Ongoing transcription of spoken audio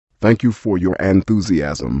Thank you for your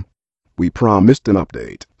enthusiasm. We promised an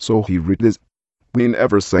update, so here it is. We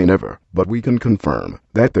never say never, but we can confirm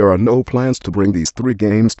that there are no plans to bring these 3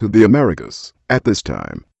 games to the Americas at this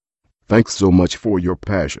time. Thanks so much for your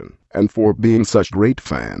passion and for being such great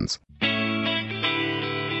fans.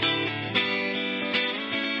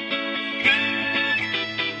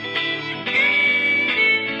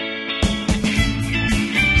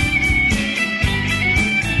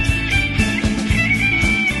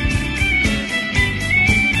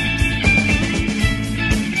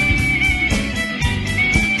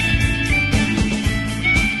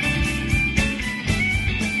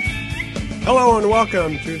 Hello and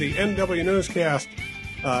welcome to the NWR Newscast,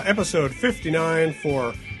 episode 59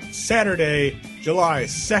 for Saturday, July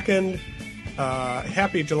 2nd.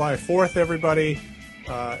 Happy July 4th, everybody.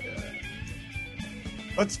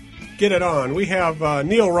 Let's get it on. We have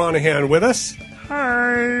Neal Ronaghan with us.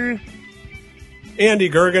 Hi. Andy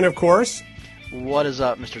Goergen, of course. What is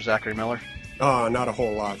up, Mr. Zachary Miller? Not a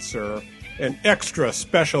whole lot, sir. An extra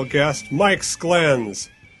special guest, Mike Sklens.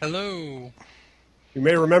 Hello. You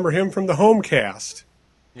may remember him from the Homecast.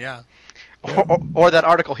 Yeah. Or that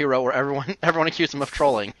article he wrote where everyone accused him of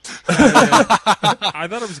trolling. I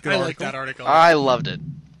thought it was a good article. I like that article. I loved it.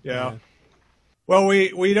 Yeah. Well,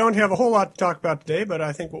 we don't have a whole lot to talk about today, but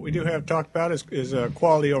I think what we do have to talk about is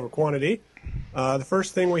quality over quantity. The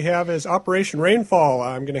first thing we have is Operation Rainfall.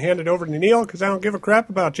 I'm going to hand it over to Neal because I don't give a crap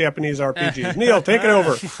about Japanese RPGs. Neal, take it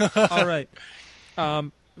over. All right.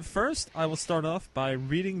 First, I will start off by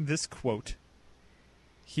reading this quote.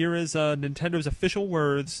 Here is Nintendo's official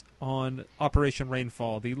words on Operation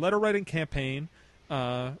Rainfall. The letter-writing campaign,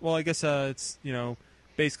 well, I guess it's,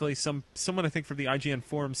 basically someone I think from the IGN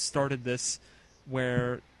forums started this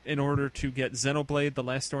where in order to get Xenoblade, The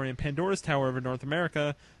Last Story, and Pandora's Tower over North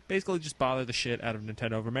America, basically just bother the shit out of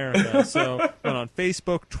Nintendo of America. So went on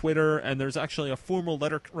Facebook, Twitter, and there's actually a formal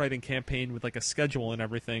letter-writing campaign with like a schedule and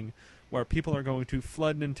everything where people are going to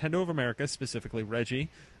flood Nintendo of America, specifically Reggie,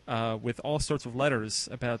 with all sorts of letters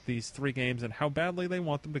about these 3 games and how badly they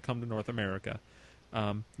want them to come to North America.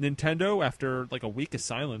 Nintendo, after like a week of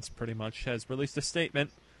silence pretty much, has released a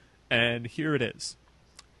statement, and here it is.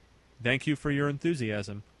 Thank you for your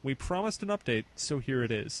enthusiasm. We promised an update, so here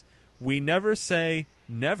it is. We never say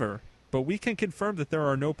never, but we can confirm that there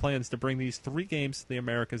are no plans to bring these 3 games to the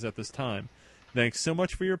Americas at this time. Thanks so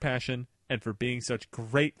much for your passion and for being such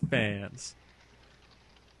great fans.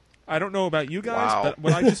 I don't know about you guys, but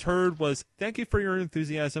what I just heard was, thank you for your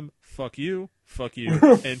enthusiasm, fuck you,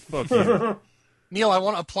 and fuck you. Neal, I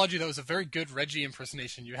want to applaud you. That was a very good Reggie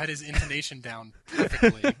impersonation. You had his intonation down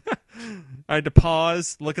perfectly. I had to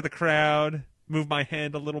pause, look at the crowd, move my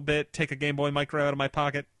hand a little bit, take a Game Boy Micro out of my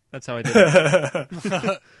pocket. That's how I did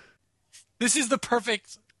it. This is the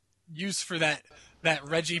perfect use for that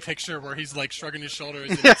Reggie picture where he's like shrugging his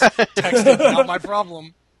shoulders and it's texted, not my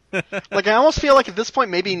problem. Like, I almost feel like at this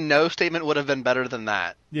point, maybe no statement would have been better than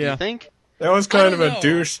that. Yeah. Do you think? That was kind of a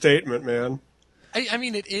douche statement, man. I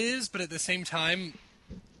mean, it is, but at the same time...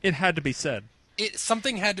 It had to be said.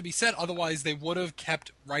 Something had to be said, otherwise they would have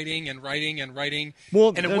kept writing. Well,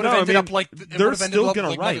 and it would have ended up like... They're still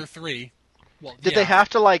going to write. Another 3. Well, Did they have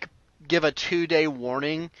to, like, give a 2-day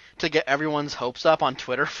warning to get everyone's hopes up on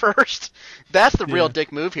Twitter first? That's the real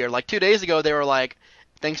dick move here. Like, 2 days ago, they were like,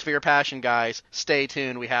 thanks for your passion, guys. Stay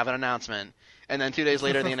tuned. We have an announcement. And then 2 days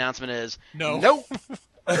later, the announcement is, Nope.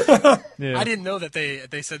 Yeah. I didn't know that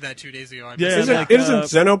they said that 2 days ago. Isn't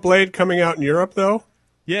Xenoblade coming out in Europe, though?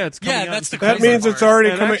 Yeah, it's coming out. That's the that means it's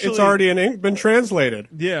already coming. It's already been translated.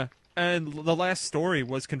 Yeah, and The Last Story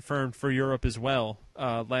was confirmed for Europe as well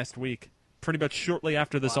last week. Pretty much shortly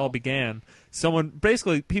after this all began,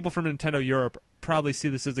 people from Nintendo Europe probably see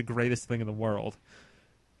this as the greatest thing in the world.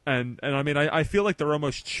 And I mean, I feel like they're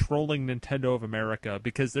almost trolling Nintendo of America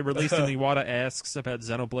because they released an Iwata Asks about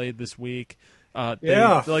Xenoblade this week.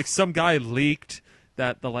 Like some guy leaked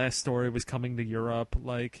that The Last Story was coming to Europe.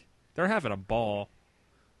 Like, they're having a ball.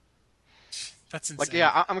 That's insane. Like,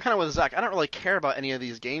 yeah, I'm kind of with Zach. I don't really care about any of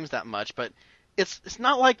these games that much, but it's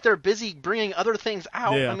not like they're busy bringing other things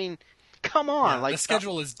out. Yeah. I mean, come on. Yeah, like the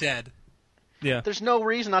schedule is dead. Yeah. There's no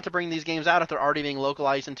reason not to bring these games out if they're already being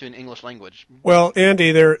localized into an English language. Well,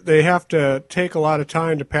 Andy, they have to take a lot of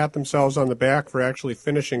time to pat themselves on the back for actually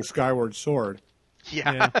finishing Skyward Sword.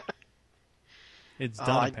 Yeah. It's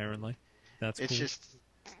done, apparently. That's it's cool. just...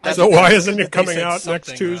 So why isn't it coming out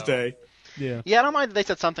next Tuesday? Yeah. Yeah, I don't mind that they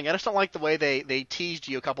said something. I just don't like the way they teased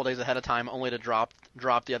you a couple days ahead of time only to drop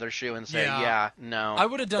the other shoe and say, no. I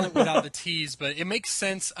would have done it without the tease, but it makes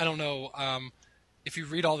sense. I don't know. If you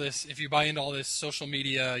read all this, if you buy into all this social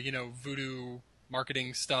media, voodoo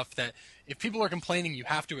marketing stuff that if people are complaining, you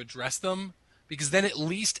have to address them, because then at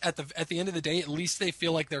least at the end of the day, at least they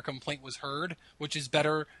feel like their complaint was heard, which is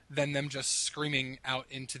better than them just screaming out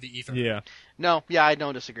into the ether. Yeah. No, yeah, I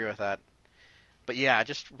don't disagree with that. But yeah,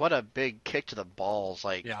 just what a big kick to the balls.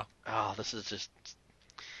 Like, Yeah. oh, this is just,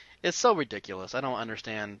 it's so ridiculous. I don't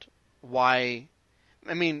understand why.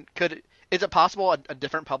 I mean, is it possible a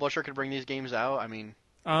different publisher could bring these games out? I mean,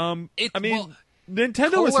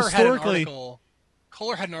 Nintendo was historically.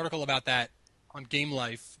 Kohler had an article about that on Game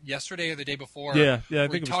Life yesterday or the day before. Yeah, I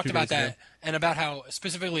think we it was talked 2 about days that ago. and about how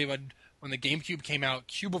specifically when the GameCube came out,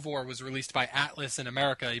 Cubivore was released by Atlas in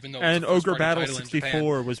America, even though it was And a first-party Ogre Battle title in Japan.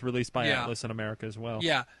 64 was released by Yeah. Atlas in America as well.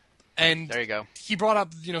 Yeah, and there you go. he brought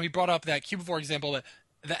up that Cubivore example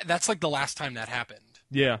that's like the last time that happened.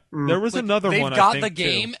 Yeah. There was Like, another they've one. got I think, the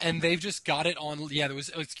game too. and they've just got it on. Yeah, it was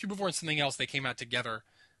Cubivore and something else. They came out together.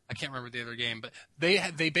 I can't remember the other game, but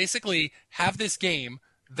they basically have this game.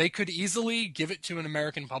 They could easily give it to an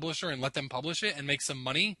American publisher and let them publish it and make some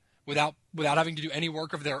money without having to do any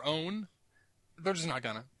work of their own. They're just not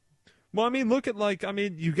gonna. Well, I mean, look at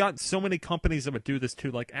you got so many companies that would do this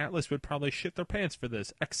too. Like Atlas would probably shit their pants for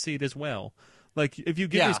this. Xseed as well. Like if you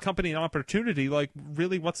give Yeah. these companies an opportunity, like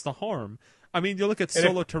really, what's the harm? I mean, you look at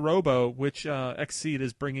Solo Tarobo, which Xseed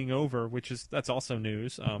is bringing over, that's also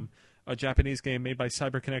news. A Japanese game made by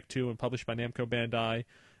CyberConnect 2 and published by Namco Bandai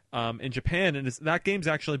in Japan, and that game's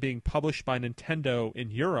actually being published by Nintendo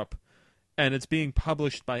in Europe, and it's being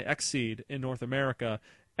published by Xseed in North America.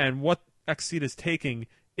 And what Xseed is taking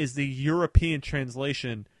is the European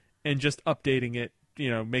translation and just updating it,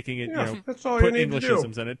 making it, that's all you put need to do.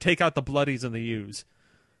 Englishisms in it, take out the bloodies and the U's.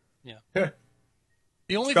 Yeah. Yeah.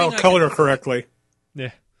 The only Spell thing color correctly. Yeah.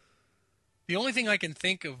 The only thing I can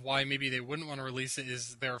think of why maybe they wouldn't want to release it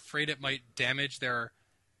is they're afraid it might damage their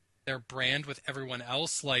brand with everyone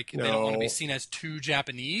else. Like, they don't want to be seen as too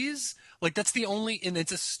Japanese. Like, that's the only, and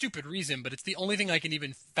it's a stupid reason, but it's the only thing I can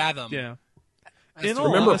even fathom. Yeah. as In to all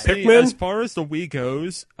why. Remember honesty, Pikmin? as far as the Wii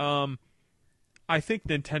goes, I think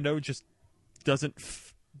Nintendo just doesn't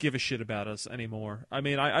give a shit about us anymore. I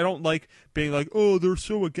mean, I don't like being like, oh, they're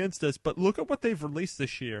so against us, but look at what they've released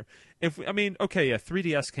this year.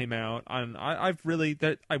 3DS came out, and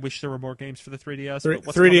I wish there were more games for the 3DS. But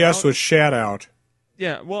what's coming 3DS out- was shat out.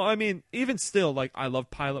 Yeah, well, I mean, even still, like, I love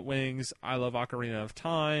Pilot Wings, I love Ocarina of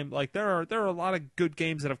Time. Like, there are a lot of good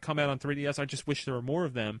games that have come out on 3DS. I just wish there were more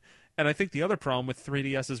of them. And I think the other problem with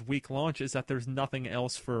 3DS's weak launch is that there's nothing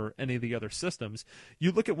else for any of the other systems.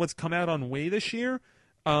 You look at what's come out on Wii this year.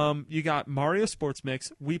 You got Mario Sports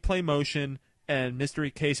Mix, Wii Play Motion, and Mystery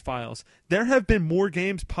Case Files. There have been more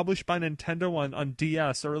games published by Nintendo on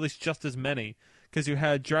DS, or at least just as many, because you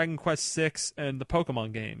had Dragon Quest VI and the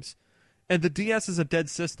Pokemon games. And the DS is a dead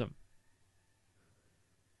system.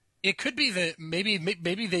 It could be that maybe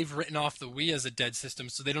they've written off the Wii as a dead system,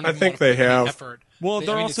 so they don't. I even think want to they put any have. effort. Well, It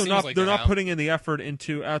they're seems not like they're they not have. putting in the effort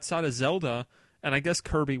into outside of Zelda and I guess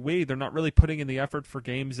Kirby Wii. They're not really putting in the effort for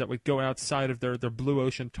games that would go outside of their Blue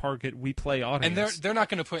Ocean target Wii Play audience. And they're not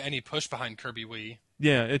going to put any push behind Kirby Wii.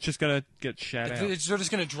 Yeah, it's just gonna get shat out. They're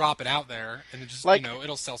just going to drop it out there, and it just Like-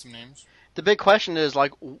 it'll sell some names. The big question is,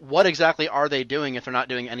 like, what exactly are they doing if they're not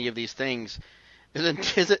doing any of these things?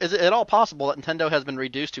 Is it at all possible that Nintendo has been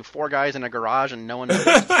reduced to 4 guys in a garage and no one knows?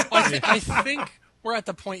 I think we're at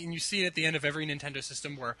the point, and you see it at the end of every Nintendo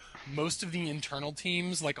system, where most of the internal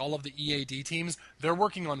teams, like all of the EAD teams, they're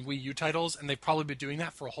working on Wii U titles, and they've probably been doing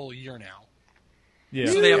that for a whole year now. Yeah.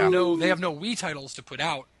 So they have no Wii titles to put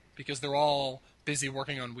out because they're all busy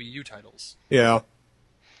working on Wii U titles. Yeah.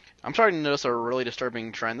 I'm starting to notice a really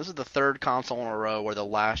disturbing trend. This is the 3rd console in a row where the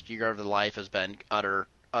last year of the life has been utter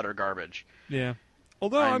garbage. Yeah.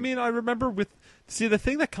 Although, I remember the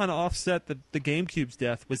thing that kind of offset the GameCube's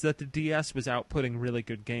death was that the DS was outputting really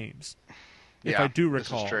good games. If Yeah, I do this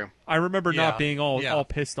is recall. true. I remember Yeah, not being all yeah.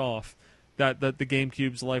 pissed off that the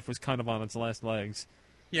GameCube's life was kind of on its last legs.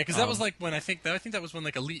 Yeah, because that was like when I think that was when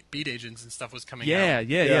like Elite Beat Agents and stuff was coming Yeah, out.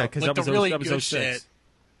 yeah, because Like that was the really that was good 06. shit.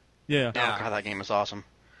 Yeah. Yeah. Oh god, that game is awesome.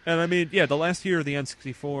 And I mean, yeah, the last year of the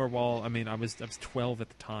N64, well, I mean, I was 12 at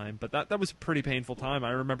the time, but that was a pretty painful time. I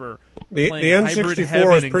remember The playing Hybrid N64 Heaven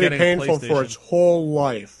was and pretty getting a painful for PlayStation. its whole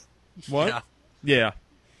life. What? Yeah.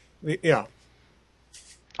 Yeah. Yeah.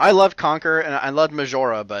 I loved Conquer and I loved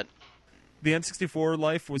Majora, but The N64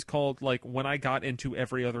 life was called, like, when I got into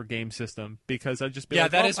every other game system, because I'd just be Yeah,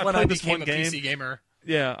 like, that oh, is I when played I this became one a game. PC gamer.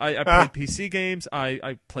 Yeah, I played PC games.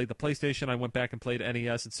 I played the PlayStation. I went back and played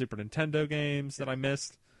NES and Super Nintendo games that I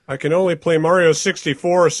missed. I can only play Mario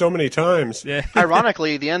 64 so many times. Yeah.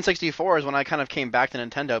 ironically, the N64 is when I kind of came back to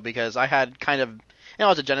Nintendo because I had kind of I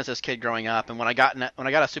was a Genesis kid growing up, and when I got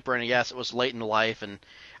a Super NES, it was late in life, and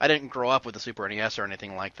I didn't grow up with the Super NES or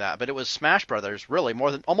anything like that. But it was Smash Brothers, really,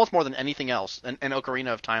 almost more than anything else, and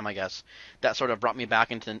Ocarina of Time, I guess, that sort of brought me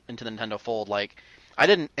back into the Nintendo fold. Like, I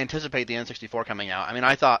didn't anticipate the N64 coming out. I mean,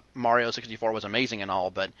 I thought Mario 64 was amazing and all,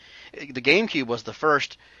 but the GameCube was the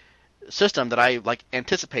first system that I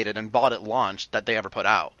anticipated and bought at launch that they ever put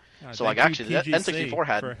out. So actually, the N64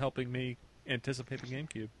 had for helping me anticipate the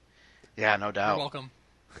GameCube. Yeah, no doubt. You're welcome.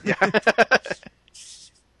 Yeah.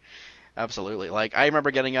 Absolutely. I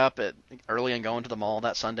remember getting up early and going to the mall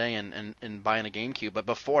that Sunday and buying a GameCube. But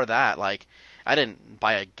before that, I didn't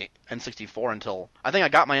buy a N64 until I think I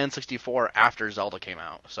got my N64 after Zelda came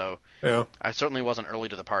out. So yeah. I certainly wasn't early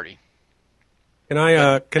to the party. Can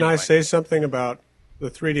I say something about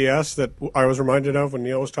the 3DS that I was reminded of when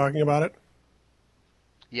Neal was talking about it?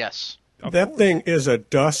 Yes. That thing is a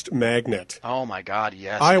dust magnet. Oh my God!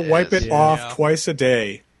 Yes. I wipe it off twice a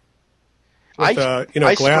day. With, I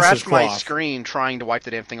glasses scratched cloth. my screen trying to wipe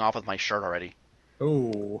the damn thing off with my shirt already.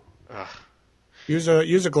 Oh. Ugh. Use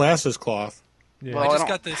a glasses cloth. Yeah. Well, I I just don't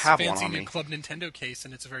got this have one fancy on new me. Club Nintendo case,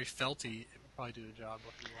 and it's very felty. It would probably do the job.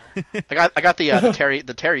 Really well. I got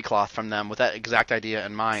the terry cloth from them with that exact idea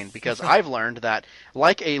in mind, because I've learned that,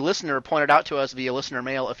 like a listener pointed out to us via listener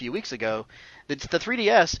mail a few weeks ago, the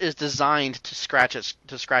 3DS is designed to scratch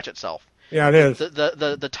itself. Yeah, it is.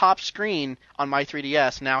 The top screen on my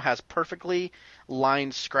 3DS now has perfectly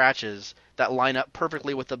lined scratches that line up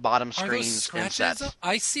perfectly with the bottom Are screen's those scratches? insets.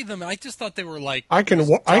 I see them. I just thought they were like. I can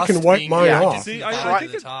dust wipe being mine yanked off. See, by I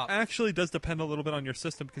think the it top. actually does depend a little bit on your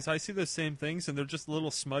system, because I see those same things, and they're just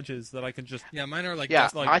little smudges that I can just... Yeah, mine are like. Yeah,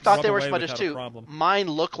 dust, like, I thought rub they were away smudges without a too. problem. Mine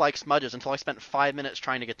looked like smudges until I spent 5 minutes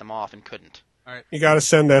trying to get them off and couldn't. All right. You got to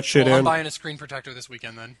send that shit Well, I'm in. buying a screen protector this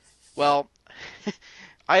weekend then. Well,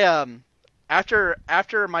 I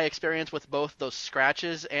after my experience with both those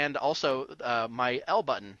scratches and also my L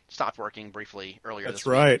button stopped working briefly earlier That's this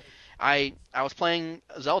week. right. I was playing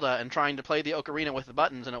Zelda and trying to play the ocarina with the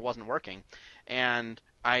buttons, and it wasn't working. And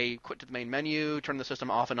I quit to the main menu, turned the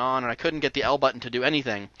system off and on, and I couldn't get the L button to do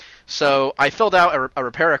anything. So I filled out a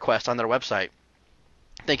repair request on their website,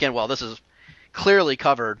 thinking, well, this is clearly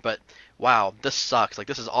covered, but wow, this sucks.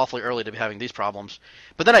 This is awfully early to be having these problems.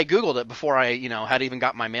 But then I Googled it before I, had even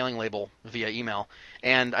got my mailing label via email,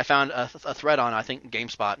 and I found a thread on, I think,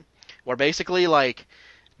 GameSpot, where basically,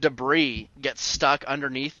 debris gets stuck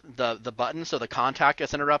underneath the button, so the contact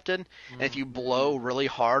gets interrupted. And if you blow really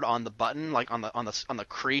hard on the button, on the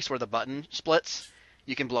crease where the button splits,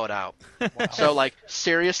 you can blow it out. Wow. So,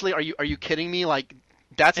 seriously, are you kidding me?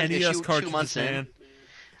 That's an NES issue 2 cartridges, months in. man.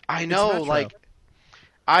 I know, retro.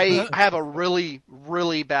 I have a really,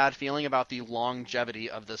 really bad feeling about the longevity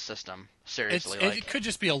of this system. Seriously, It could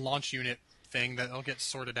just be a launch unit thing that'll get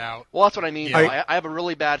sorted out. well, that's what I mean. Yeah. I have a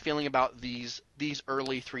really bad feeling about these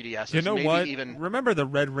early 3DSs. You know Maybe what? Even Remember the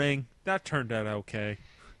red ring? That turned out okay.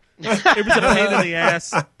 It was a pain in the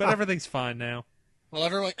ass, but everything's fine now.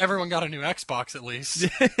 Well, everyone got a new Xbox at least,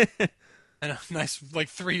 and a nice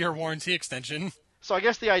 3-year warranty extension. So I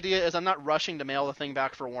guess the idea is I'm not rushing to mail the thing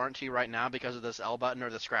back for warranty right now because of this L button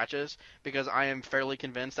or the scratches, because I am fairly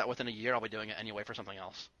convinced that within a year I'll be doing it anyway for something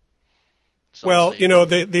else. So Well, we'll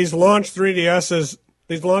see. these launch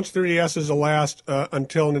 3DSs will last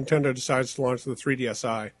until Nintendo decides to launch the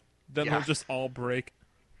 3DSi. Then Yeah. they'll just all break.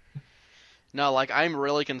 No, I'm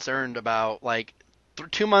really concerned about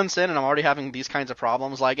 2 months in and I'm already having these kinds of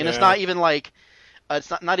problems. And it's Yeah. not even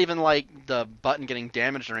it's not even the button getting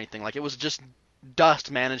damaged or anything. It was just dust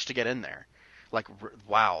managed to get in there.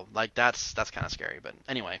 Wow, that's kind of scary. But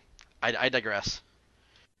anyway, I digress.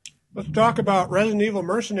 Let's talk about Resident Evil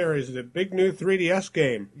Mercenaries, the big new 3DS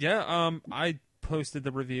game. Yeah, I posted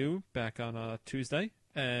the review back on Tuesday,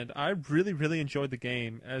 and I really, really enjoyed the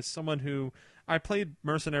game. As someone who... I played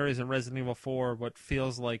Mercenaries and Resident Evil 4 what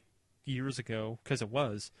feels like years ago, because it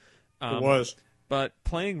was. It was. But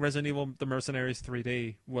playing Resident Evil The Mercenaries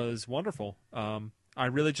 3D was wonderful. I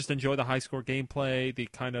really just enjoy the high-score gameplay,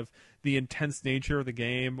 the intense nature of the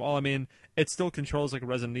game. Well, I mean, it still controls like a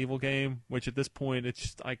Resident Evil game, which at this point,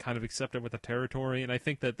 I kind of accept it with the territory. And I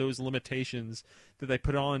think that those limitations that they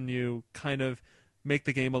put on you kind of make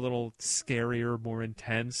the game a little scarier, more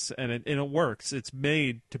intense, and it works. It's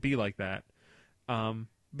made to be like that.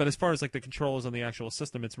 But as far as the controls on the actual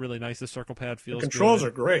system, it's really nice. The circle pad feels The controls good.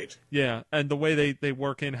 are great. Yeah, and the way they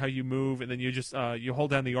work in how you move, and then you just you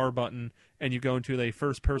hold down the R button and you go into a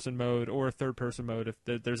first-person mode or a third-person mode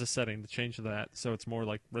if there's a setting to change that, so it's more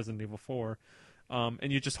like Resident Evil 4.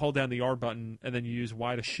 And you just hold down the R button and then you use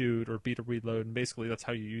Y to shoot or B to reload, and basically that's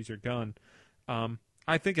how you use your gun.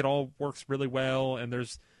 I think it all works really well, and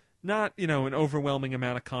there's not, an overwhelming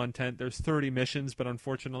amount of content. There's 30 missions, but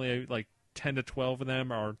unfortunately, like 10 to 12 of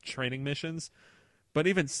them are training missions. But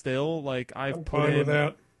even still, like I'm fine with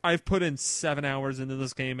that. I've put in 7 hours into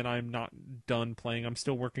this game, and I'm not done playing. I'm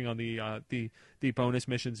still working on the bonus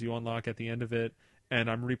missions you unlock at the end of it, and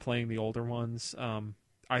I'm replaying the older ones.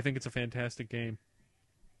 I think it's a fantastic game.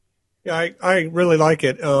 Yeah, I really like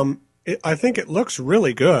it. I think it looks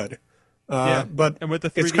really good. But and with the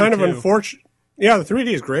 3D it's kind of too. unfortunate. Yeah, the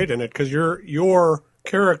 3D is great in it because your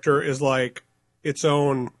character is like its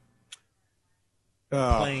own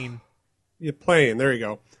Plane. plane. There you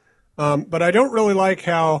go. But I don't really like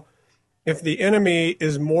how if the enemy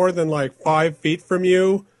is more than like 5 feet from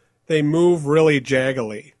you, they move really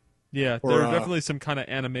jaggily. Yeah, there are definitely some kind of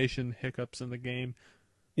animation hiccups in the game.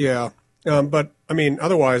 Yeah, but I mean,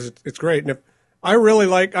 otherwise it's great. And I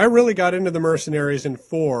really got into the Mercenaries in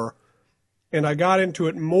 4, and I got into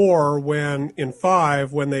it more in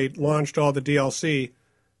 5 when they launched all the DLC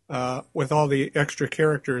with all the extra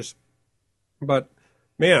characters. But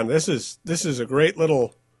man, this is a great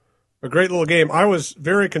little game. I was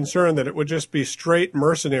very concerned that it would just be straight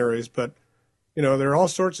Mercenaries, but there are all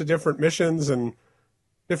sorts of different missions and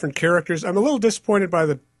different characters. I'm a little disappointed by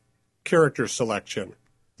the character selection.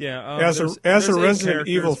 Yeah, as a Resident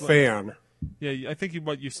Evil fan. Yeah, I think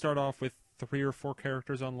you start off with 3 or 4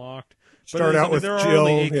 characters unlocked. Start out with there Jill. There are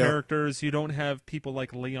only 8 characters. You don't have people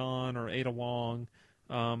like Leon or Ada Wong.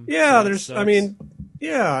 Or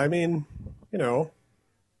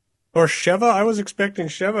Sheva. I was expecting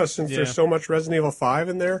Sheva since there's so much Resident Evil 5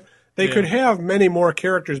 in there. They could have many more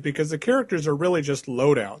characters because the characters are really just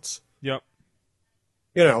loadouts. Yep.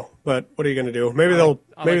 But what are you going to do? Maybe they'll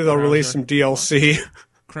release some DLC.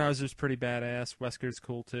 Krauser's pretty badass. Wesker's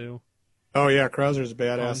cool too. Oh yeah, Krauser's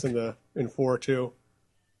badass in 4 too.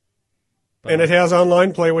 And it has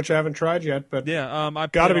online play, which I haven't tried yet. But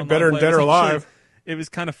I've got to be better than Dead or Alive. It was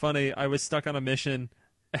kind of funny. I was stuck on a mission,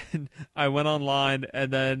 and I went online,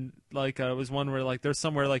 and then it was one where there's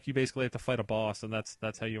somewhere you basically have to fight a boss, and that's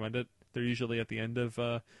how you end it. They're usually at the end of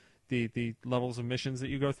the levels of missions that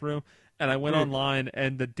you go through. And I went online,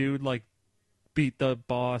 and the dude beat the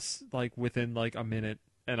boss within a minute,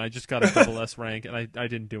 and I just got a double S rank, and I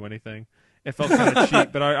didn't do anything. It felt kind of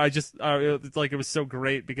cheap, but it was so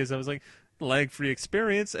great because I was lag-free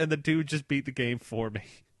experience, and the dude just beat the game for me.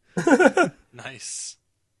 Nice.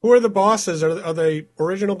 Who are the bosses? Are they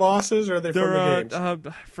original bosses, or are they from the games?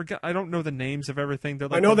 I forget. I don't know the names of everything.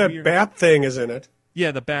 They're I know that bat thing is in it.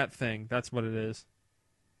 Yeah, the bat thing. That's what it is.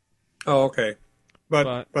 Oh, okay.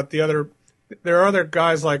 But there are other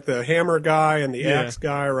guys like the hammer guy and the axe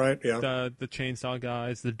guy, right? Yeah. The chainsaw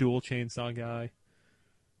guys, the dual chainsaw guy.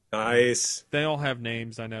 Nice. They all have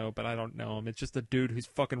names, I know, but I don't know them. It's just a dude who's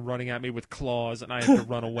fucking running at me with claws, and I have to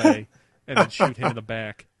run away and then shoot him in the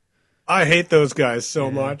back. I hate those guys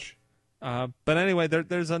so much. But anyway,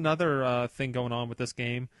 there's another thing going on with this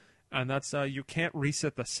game, and that's you can't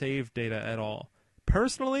reset the save data at all.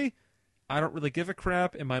 Personally, I don't really give a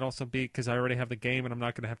crap. It might also be because I already have the game, and I'm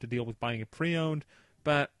not going to have to deal with buying it pre-owned.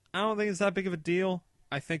 But I don't think it's that big of a deal.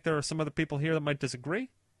 I think there are some other people here that might disagree,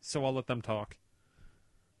 so I'll let them talk.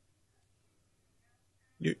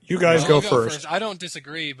 You guys go I'll first. I don't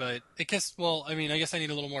disagree, but I guess I guess I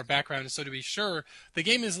need a little more background. So to be sure, the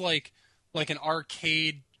game is like an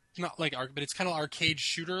arcade, not like but it's kind of arcade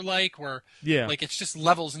shooter where it's just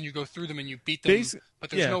levels and you go through them and you beat them,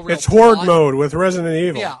 but there's no real It's horde mode with Resident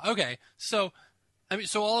Evil. Yeah, okay. So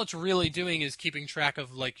so all it's really doing is keeping track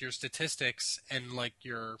of your statistics and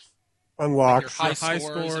your unlocked, your high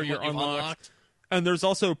score, your unlocked. And there's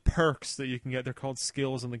also perks that you can get. They're called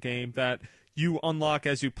skills in the game that you unlock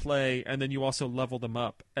as you play, and then you also level them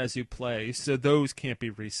up as you play. So those can't be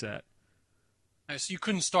reset. So you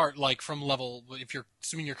couldn't start from level, if you're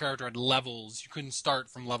assuming your character had levels, you couldn't start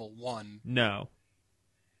from level 1. No.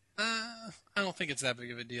 I don't think it's that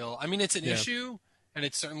big of a deal. I mean, it's an issue, and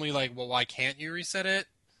it's certainly why can't you reset it?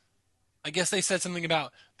 I guess they said something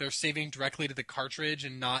about they're saving directly to the cartridge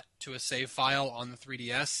and not to a save file on the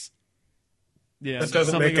 3DS. Yeah, that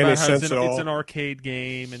doesn't make any sense at all. It's an arcade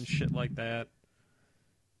game and shit like that.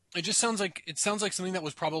 It just sounds like something that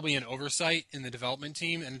was probably an oversight in the development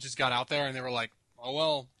team, and it just got out there, and they were like, "Oh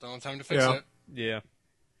well, don't have time to fix it." Yeah.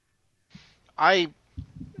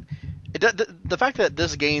 The fact that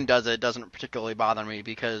this game does it doesn't particularly bother me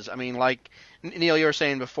because like Neal, you were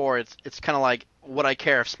saying before, it's kind of like, would I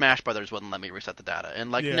care if Smash Brothers wouldn't let me reset the data?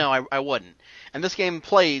 And no, I wouldn't. And this game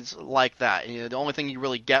plays like that. The only thing you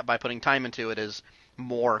really get by putting time into it is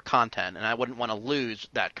more content, and I wouldn't want to lose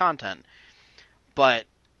that content. But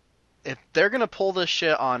if they're gonna pull this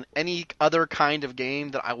shit on any other kind of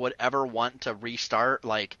game that I would ever want to restart,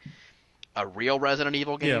 like a real Resident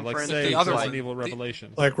Evil game, Yeah, like for say instance, other Resident one. Evil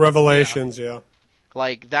Revelations. Like Revelations, yeah.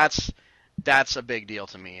 like that's a big deal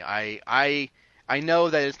to me. I know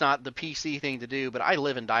that it's not the PC thing to do, but I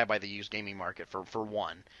live and die by the used gaming market for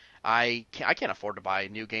one. I can't afford to buy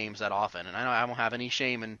new games that often, and I know I don't have any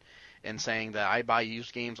shame in saying that I buy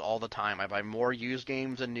used games all the time. I buy more used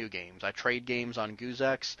games than new games. I trade games on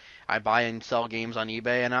Guzex. I buy and sell games on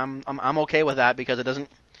eBay, and I'm okay with that because it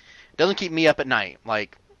doesn't keep me up at night.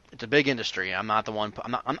 Like, it's a big industry. I'm not the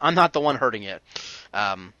one hurting it.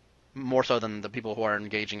 More so than the people who are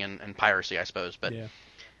engaging in piracy, I suppose. But Yeah.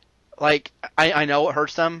 like, I know it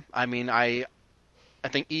hurts them. I mean, I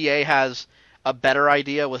think EA has a better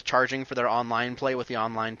idea with charging for their online play with the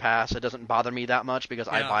online pass. It doesn't bother me that much because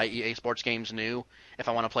I Yeah. buy EA Sports games new if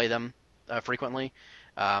I want to play them frequently.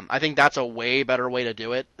 I think that's a way better way to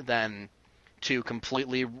do it than to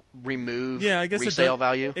completely remove Yeah, I guess resale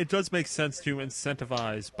value. It does make sense to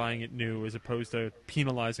incentivize buying it new as opposed to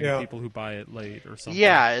penalizing Yeah. people who buy it late or something.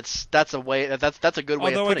 Yeah, that's a way. That's a good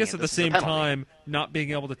way Although of I putting guess it. at the This is a same penalty. time, not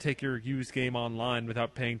being able to take your used game online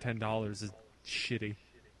without paying $10 is shitty.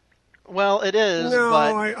 Well, it is, No,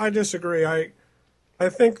 but I disagree. I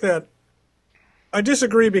think that I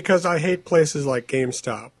disagree because I hate places like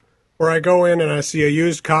GameStop, where I go in and I see a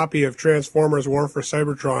used copy of Transformers War for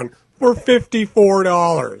Cybertron for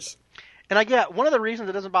 $54. and I get one of the reasons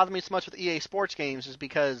it doesn't bother me so much with EA Sports games is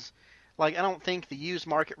because, like, I don't think the used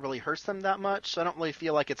market really hurts them that much. So I don't really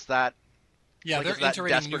feel like it's that. Yeah, Like, they're is that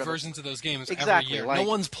iterating desperate new of a- versions of those games Exactly, every year. like- No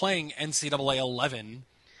one's playing NCAA 11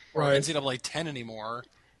 or Right. NCAA 10 anymore.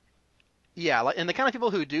 Yeah, like, and the kind of people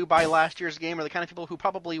who do buy last year's game are the kind of people who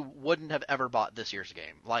probably wouldn't have ever bought this year's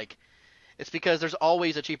game. Like, it's because there's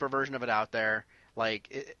always a cheaper version of it out there.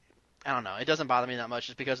 Like, I don't know. It doesn't bother me that much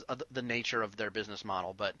just because of the nature of their business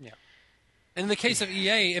model. But And in the case of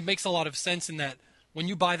EA, it makes a lot of sense in that when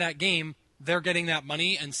you buy that game, they're getting that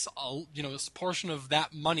money, and a portion of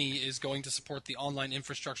that money is going to support the online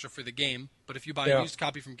infrastructure for the game. But if you buy Yeah. a used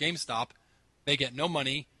copy from GameStop, they get no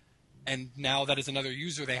money, and now that is another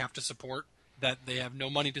user they have to support that they have no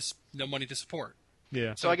money to support.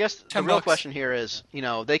 Yeah. so I guess the $10 real question here is,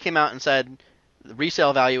 they came out and said the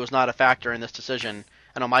resale value was not a factor in this decision.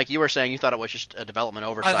 I know, Mike, you were saying you thought it was just a development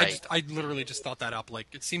oversight. I literally just thought that up. Like,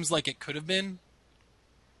 it seems like it could have been.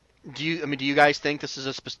 Do you guys think this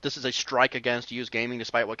is a strike against used gaming,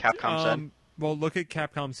 despite what Capcom said? Well, look at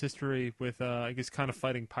Capcom's history with, I guess, kind of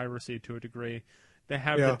fighting piracy to a degree. They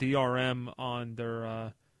have Yeah. the DRM on their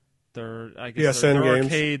I guess PSN their games.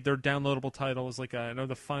 arcade, their downloadable titles. Like I know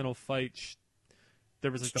the Final Fight.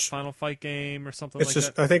 There was like the Final Fight game or something It's like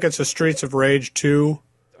just that. I think it's a Streets of Rage 2.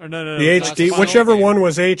 Or no, The that's HD, Final whichever Game. one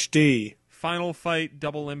was HD. Final Fight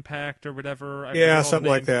Double Impact or whatever. I forget Yeah, all the something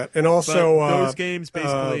like names. that. And also But those games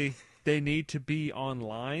basically they need to be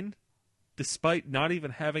online, despite not even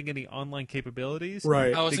having any online capabilities.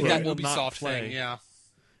 right. Oh, it's The like that game will not Ubisoft play. thing, yeah.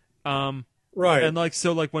 Right. And like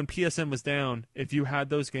when PSN was down, if you had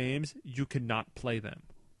those games, you could not play them.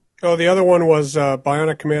 Oh, the other one was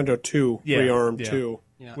Bionic Commando 2, Yeah, Rearmed yeah. 2.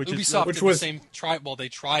 Yeah, Which is- Ubisoft which did was- the same. They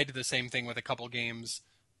tried the same thing with a couple games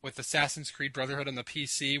with Assassin's Creed Brotherhood on the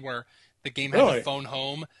PC, where the game had Really? to phone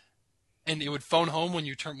home, and it would phone home when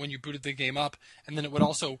you booted the game up, and then it would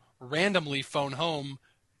also randomly phone home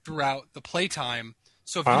throughout the playtime.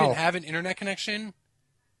 So if you Wow. didn't have an internet connection,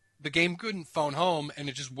 the game couldn't phone home, and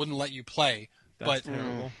it just wouldn't let you play. That's But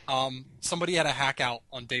terrible. somebody had a hack out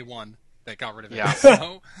on day one that got rid of it. Yeah.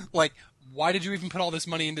 So, like, why did you even put all this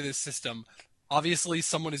money into this system? Obviously,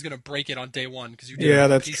 someone is going to break it on day one because you did it Yeah, on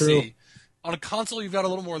that's PC. true. On a console, you've got a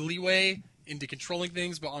little more leeway into controlling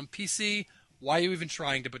things, but on PC, why are you even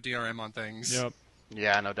trying to put DRM on things? Yep.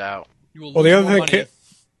 Yeah, no doubt. You will Well, lose the other more thing money.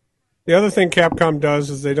 the other thing Capcom does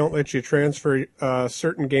is they don't let you transfer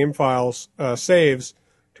certain game files, saves,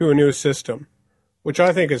 to a new system, which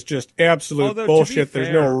I think is just absolute Although, to be bullshit. There's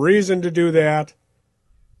no fair- reason to do that.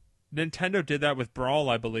 Nintendo did that with Brawl,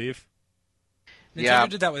 I believe. Nintendo Yeah.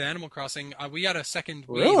 did that with Animal Crossing. We had a second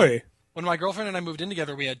Wii. Really? When my girlfriend and I moved in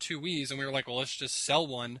together, we had two Wiis, and we were like, well, let's just sell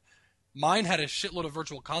one. Mine had a shitload of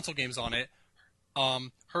virtual console games on it.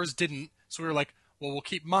 Hers didn't, so we were like, well, we'll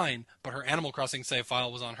keep mine, but her Animal Crossing save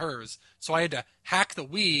file was on hers. So I had to hack the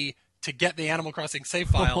Wii to get the Animal Crossing save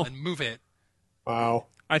file and move it. Wow.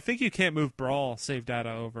 I think you can't move Brawl save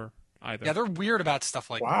data over either. Yeah, they're weird about stuff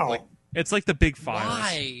like Wow. like It's like the big files.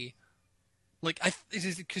 why? Like, is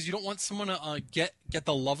it because you don't want someone to get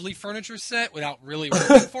the lovely furniture set without really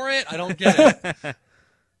working for it? I don't get it.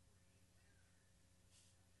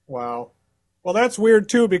 Wow. Well, that's weird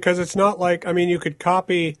too because it's not like, I mean, you could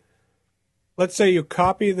copy let's say you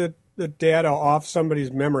copy the data off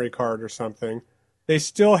somebody's memory card or something, they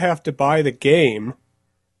still have to buy the game.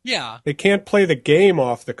 Yeah. They can't play the game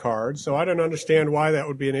off the card, so I don't understand why that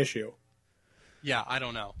would be an issue. Yeah, I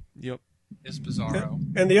don't know. Yep. It's bizarro.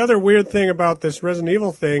 And the other weird thing about this Resident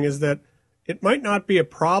Evil thing is that it might not be a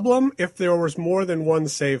problem if there was more than one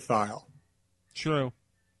save file. True.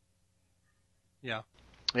 Yeah.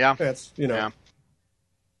 Yeah. That's, Yeah.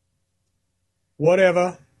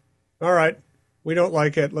 Whatever. All right. We don't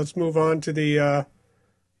like it. Let's move on to the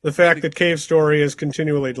fact that Cave Story is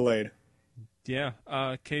continually delayed. Yeah.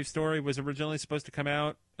 Cave Story was originally supposed to come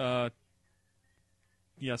out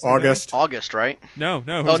yesterday. August, right? No. It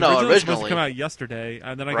Oh, was no, originally supposed to originally. come out yesterday,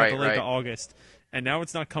 and then I got Right, delayed right. to August. And now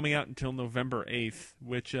it's not coming out until November 8th,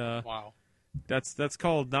 which Wow. that's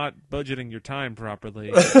called not budgeting your time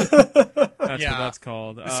properly. That's Yeah. what that's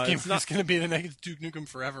called. This game It's not, is going to be the next Duke Nukem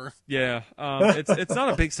forever. yeah, it's not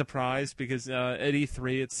a big surprise because at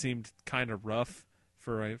E3 it seemed kind of rough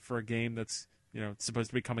for a game that's supposed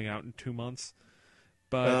to be coming out in 2 months.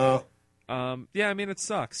 But yeah, I mean it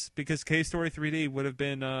sucks because Cave Story 3D would have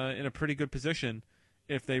been in a pretty good position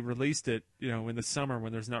if they released it, in the summer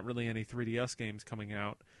when there's not really any 3DS games coming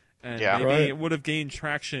out, and Yeah. maybe Right. it would have gained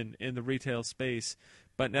traction in the retail space.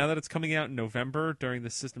 But now that it's coming out in November during the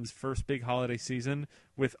system's first big holiday season,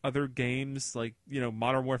 with other games like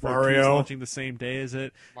Modern Warfare 2 is Mario. launching the same day as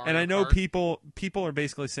it, Mario and I know Kart. people are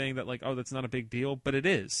basically saying that like, oh, that's not a big deal, but it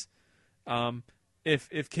is.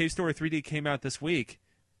 If Cave Story 3D came out this week,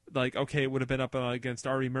 like okay, it would have been up against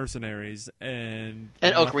RE Mercenaries and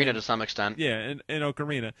Ocarina to some extent. yeah, and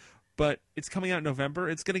Ocarina. But it's coming out in November.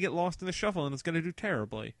 It's going to get lost in the shuffle, and it's going to do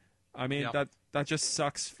terribly. I mean, Yep. that just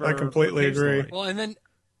sucks for I completely for Cave agree. Story. Well, and then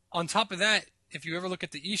on top of that, if you ever look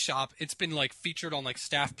at the eShop, it's been like featured on like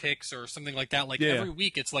staff picks or something like that. Like Yeah. every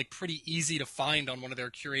week, it's like pretty easy to find on one of their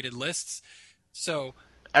curated lists. So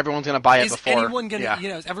Everyone's going to buy it is before. anyone gonna?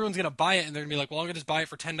 Yeah. Is everyone's gonna buy it and they're gonna be like, well, I'm gonna just buy it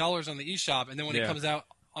for $10 on the eShop, and then when it Yeah. comes out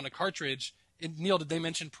on a cartridge, Neil, did they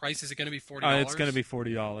mention price? Is it gonna be $40? It's going to be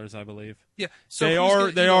 $40, I believe. Yeah. So They who's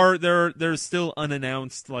are. gonna- There's still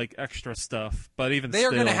unannounced like extra stuff, but even They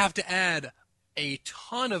are still, going to have to add a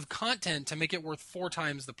ton of content to make it worth 4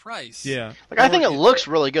 times the price. Yeah. Like, I think it looks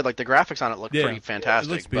really good. Like the graphics on it look Yeah, pretty fantastic.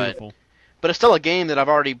 It looks beautiful. But it's still a game that I've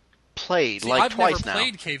already played See, like I've twice never now.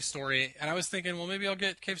 played Cave Story, and I was thinking, well, maybe I'll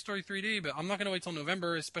get Cave Story 3D, but I'm not going to wait till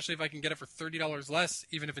November, especially if I can get it for $30 less,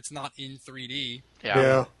 even if it's not in 3D.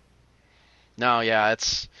 Yeah. No, yeah,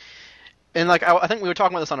 it's and like I think we were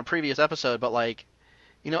talking about this on a previous episode, but like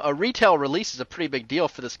a retail release is a pretty big deal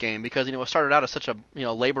for this game because it started out as such a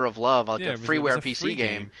labor of love, like Yeah, a it was freeware a PC free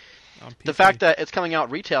game. on The PC. fact that it's coming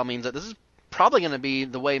out retail means that this is probably going to be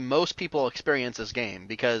the way most people experience this game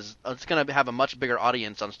because it's going to have a much bigger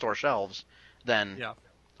audience on store shelves than Yeah.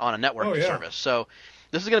 on a network Oh, yeah. service. So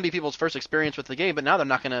this is going to be people's first experience with the game, but now they're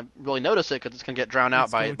not going to really notice it because it's going to get drowned out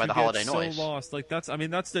It's by going the to holiday get noise. So lost. Like that's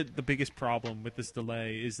the biggest problem with this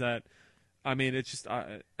delay is that, I mean, it's just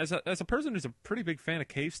as a person who's a pretty big fan of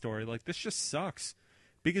Cave Story, like this just sucks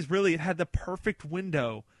because really it had the perfect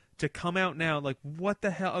window to come out now. Like what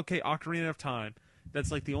the hell? Okay, Ocarina of Time.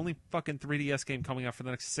 That's like the only fucking 3DS game coming out for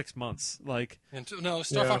the next 6 months. Like, And no,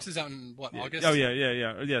 Star Yeah. Fox is out in, what, August? oh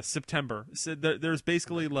yeah, September. So there's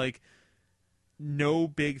basically like no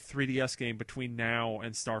big 3DS game between now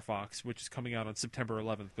and Star Fox, which is coming out on September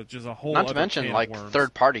 11th, which is a whole Not to other mention can like of worms.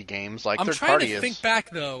 third-party games. Like I'm third trying party to is think back,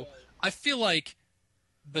 though. I feel like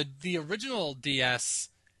the original DS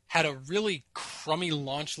had a really crummy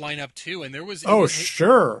launch lineup, too, and there was... Oh,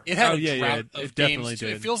 sure. It had Oh, a yeah, drought it of definitely games, too.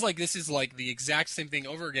 did. It feels like this is like the exact same thing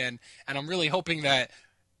over again, and I'm really hoping that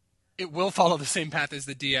it will follow the same path as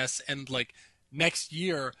the DS, and like next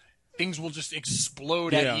year, things will just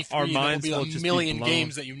explode Yeah, at E3, our and there will minds be will a just be million blown.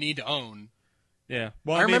 games that you need to own. Yeah.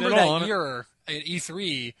 Well, I remember in all that hon- year at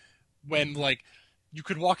E3 when like you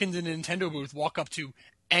could walk into the Nintendo booth, walk up to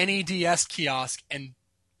any DS kiosk, and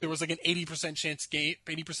there was like an 80%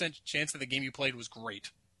 chance that the game you played was great.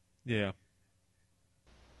 Yeah.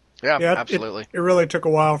 yeah, Yeah, absolutely. It really took a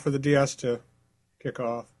while for the DS to kick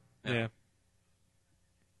off. Yeah.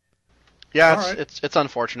 Yeah, All right. it's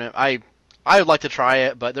unfortunate. I would like to try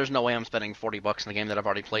it, but there's no way I'm spending $40 in a game that I've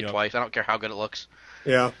already played Yep. twice. I don't care how good it looks.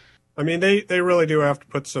 Yeah. I mean, they really do have to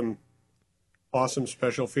put some awesome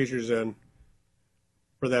special features in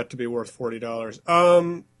for that to be worth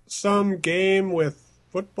 $40. Some game with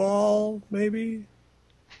football, maybe?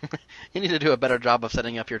 You need to do a better job of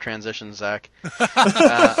setting up your transitions, Zach.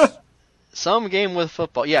 Some game with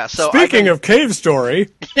football. Yeah. So Speaking of Cave Story,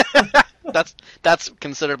 that's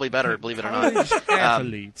considerably better, believe it or not. College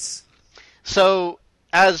athletes. So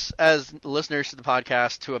as listeners to the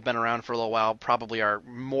podcast who have been around for a little while probably are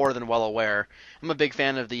more than well aware, I'm a big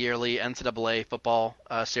fan of the yearly NCAA football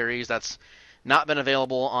series that's not been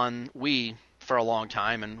available on Wii for a long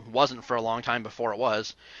time and wasn't for a long time before it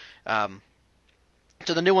was.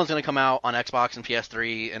 So the new one's going to come out on Xbox and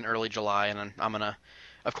PS3 in early July, and I'm going to,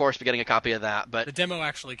 of course, be getting a copy of that. But the demo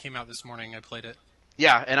actually came out this morning. I played it.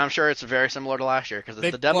 Yeah, and I'm sure it's very similar to last year because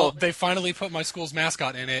the demo. Well, they finally put my school's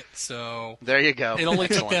mascot in it, so there you go. It only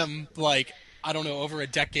took them over a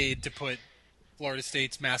decade to put Florida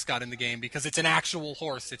State's mascot in the game because it's an actual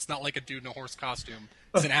horse. It's not like a dude in a horse costume.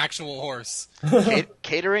 It's an actual horse.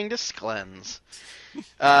 Catering to Sklens.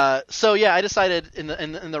 So yeah, I decided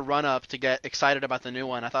in the run up to get excited about the new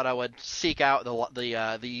one. I thought I would seek out the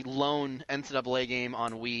lone NCAA game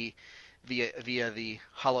on Wii via the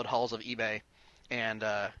hollowed halls of eBay and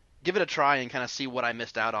give it a try and kind of see what I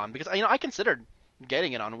missed out on because I considered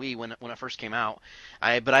getting it on Wii when it first came out.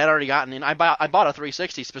 But I had already gotten in. I bought a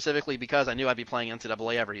 360 specifically because I knew I'd be playing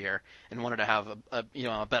NCAA every year and wanted to have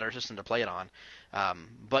a better system to play it on.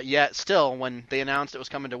 But yet still, when they announced it was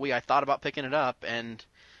coming to Wii, I thought about picking it up, and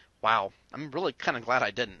wow, I'm really kind of glad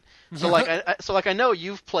I didn't. So I know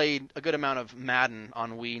you've played a good amount of Madden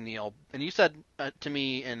on Wii, Neal, and you said to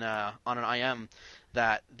me on an IM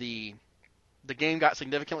that the game got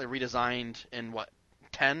significantly redesigned in what?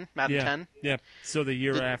 Madden 10? Yeah. So the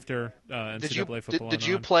year after NCAA football. Did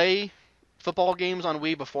you play football games on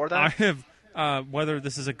Wii before that? I have, whether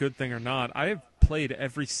this is a good thing or not, I have played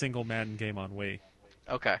every single Madden game on Wii.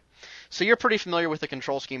 Okay. So you're pretty familiar with the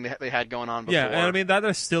control scheme they had going on before. Yeah, and I mean, that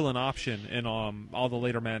is still an option in all the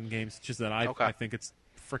later Madden games. It's just that I think it's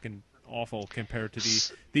freaking awful compared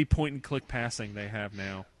to the point-and-click passing they have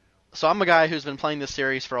now. So I'm a guy who's been playing this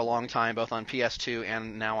series for a long time, both on PS2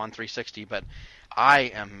 and now on 360, but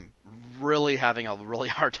I am really having a really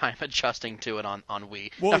hard time adjusting to it on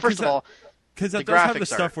Wii. Well, now, first of all, because that does have the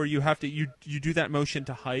stuff where you have to you do that motion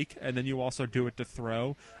to hike, and then you also do it to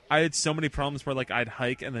throw. I had so many problems where I'd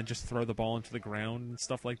hike and then just throw the ball into the ground and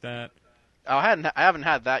stuff like that. Oh, I haven't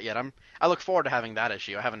had that yet. I look forward to having that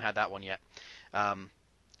issue. I haven't had that one yet.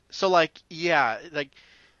 So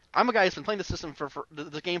I'm a guy who's been playing the system for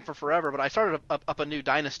the game for forever, but I started up a new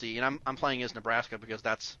dynasty, and I'm playing as Nebraska because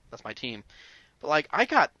that's my team. But I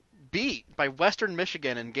got beat by Western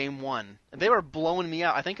Michigan in game 1, and they were blowing me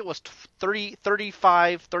out. I think it was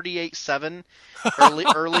 35, 38-7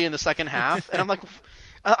 early in the second half, and I'm like,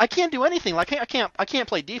 I can't do anything. I can't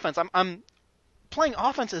play defense. I'm playing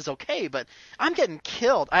offense is okay, but I'm getting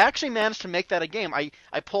killed. I actually managed to make that a game. I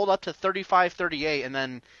pulled up to 35-38, and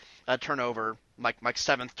then a turnover, my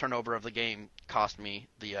 7th turnover of the game, cost me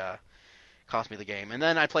the game. And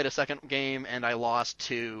then I played a second game, and I lost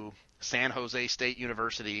to San Jose State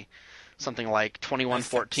University, something like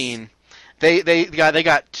 21-14. They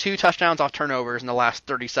got 2 touchdowns off turnovers in the last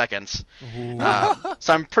 30 seconds.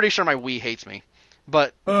 So I'm pretty sure my Wii hates me.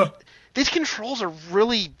 But these controls are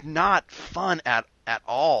really not fun at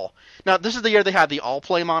all. Now this is the year they had the all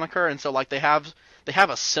play moniker, and so they have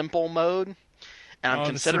a simple mode, and I'm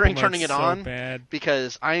considering turning it on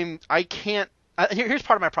because I can't. Here's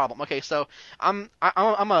part of my problem. Okay, so I'm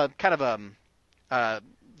a kind of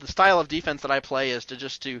the style of defense that I play is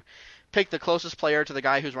to pick the closest player to the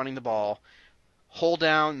guy who's running the ball, hold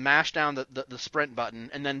down, mash down the sprint button,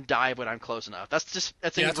 and then dive when I'm close enough. That's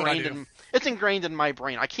ingrained in my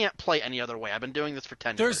brain. I can't play any other way. I've been doing this for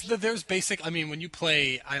 10 years. There's basic. I mean, when you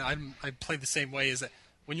play, I play the same way. Is that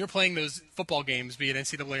when you're playing those football games, be it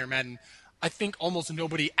NCAA or Madden, I think almost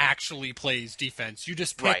nobody actually plays defense. You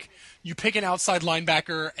just pick an outside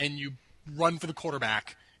linebacker and you run for the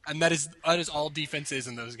quarterback. And that is all defense is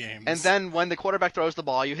in those games. And then when the quarterback throws the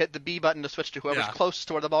ball, you hit the B button to switch to whoever's closest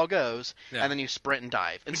to where the ball goes, and then you sprint and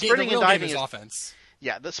dive. And sprinting and diving is offense.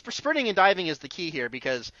 Yeah, the sprinting and diving is the key here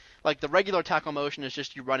because the regular tackle motion is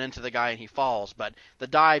just you run into the guy and he falls, but the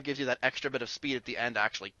dive gives you that extra bit of speed at the end to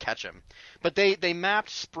actually catch him. But they mapped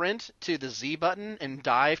sprint to the Z button and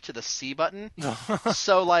dive to the C button.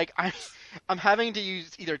 So I'm having to use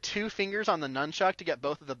either 2 fingers on the nunchuck to get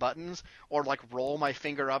both of the buttons or roll my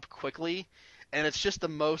finger up quickly, and it's just the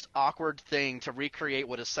most awkward thing to recreate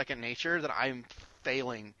what is second nature that I'm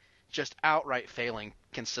failing, just outright failing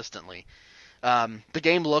consistently. The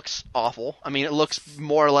game looks awful. I mean, it looks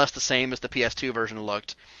more or less the same as the PS2 version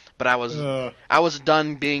looked, but I was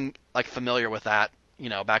done being familiar with that,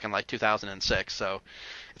 back in 2006. So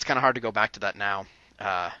it's kind of hard to go back to that now.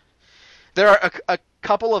 There are a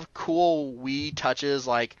couple of cool Wii touches,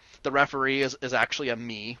 like the referee is actually a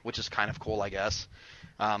me, which is kind of cool, I guess.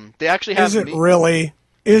 They actually have. Is it really?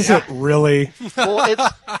 Is it really?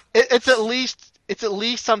 Well, it's at least it's at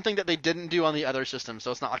least something that they didn't do on the other system,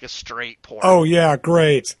 so it's not like a straight port. Oh yeah,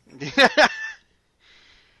 great.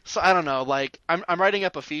 So I don't know, like I'm writing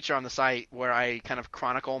up a feature on the site where I kind of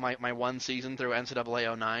chronicle my one season through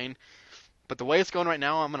NCAA 09. But the way it's going right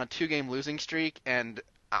now, I'm on a 2-game losing streak, and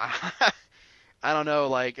I don't know,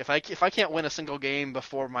 like if I can't win a single game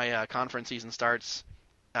before my conference season starts,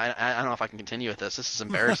 I don't know if I can continue with this. This is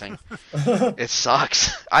embarrassing. It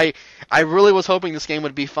sucks. I really was hoping this game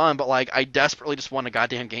would be fun, but like I desperately just want a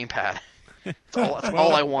goddamn gamepad. That's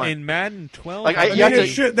all I want. In Madden 12, Like,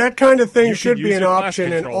 That kind of thing you should could be use an your Class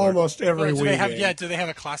option in controller. almost every do they Wii have game. do they have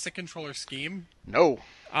a classic controller scheme? No.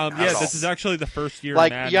 yeah, Not at this is actually the first year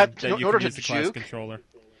Like, in Madden you have- that in you order can to use the class juke- controller.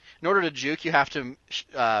 In order to juke, you have to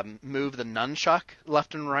move the nunchuck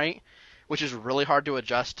left and right, which is really hard to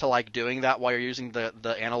adjust to like doing that while you're using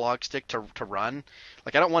the analog stick to run.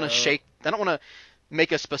 Like I don't want to I don't want to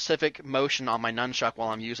make a specific motion on my nunchuck while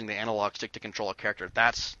I'm using the analog stick to control a character.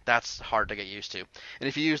 That's hard to get used to. And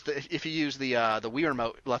if you use the Wii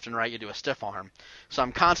remote left and right, you do a stiff arm. So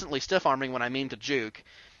I'm constantly stiff arming when I mean to juke,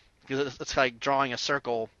 because it's like drawing a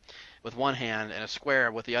circle with one hand and a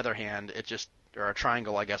square with the other hand. Or a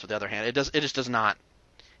triangle, I guess, with the other hand. It just does not.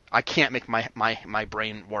 I can't make my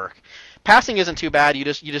brain work. Passing isn't too bad. You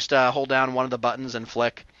just hold down one of the buttons and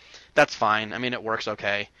flick. That's fine. I mean, it works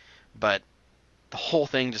okay. But the whole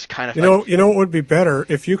thing just kind of... You know what would be better?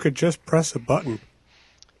 If you could just press a button.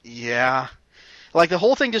 Yeah. Like, the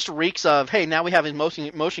whole thing just reeks of, hey, now we have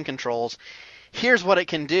motion controls. Here's what it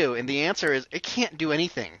can do. And the answer is, it can't do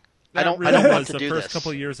anything. I don't want to do this. The first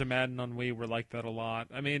couple of years of Madden on Wii were like that a lot.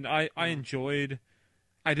 I mean, I enjoyed...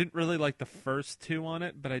 I didn't really like the first two on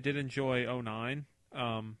it, but I did enjoy 09.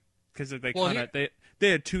 Because they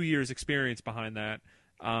had 2 years experience behind that.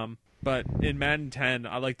 But in Madden 10,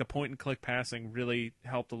 I like the point-and-click passing really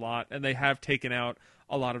helped a lot, and they have taken out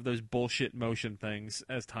a lot of those bullshit motion things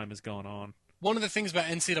as time has gone on. One of the things about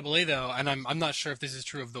NCAA, though, and I'm not sure if this is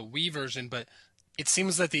true of the Wii version, but it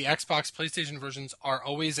seems that the Xbox, PlayStation versions are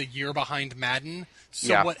always a year behind Madden.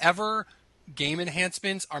 So whatever game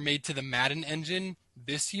enhancements are made to the Madden engine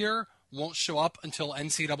this year won't show up until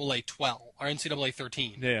NCAA 12 or NCAA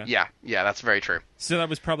 13. Yeah, that's very true. So that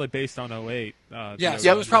was probably based on 08.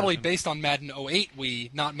 It was probably based on Madden 08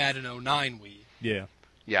 Wii, not Madden 09 Wii. Yeah.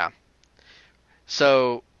 Yeah.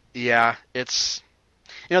 So, yeah, it's...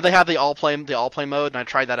 You know, they have the all play mode, and I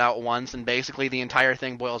tried that out once, and basically the entire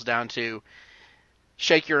thing boils down to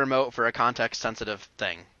shake your remote for a context-sensitive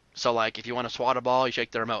thing. So, like, if you want to swat a ball, you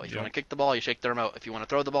shake the remote. If you want to kick the ball, you shake the remote. If you want to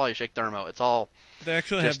throw the ball, you shake the remote. It's all... They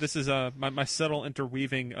actually have... This is my subtle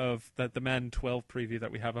interweaving of the Madden 12 preview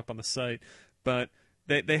that we have up on the site. But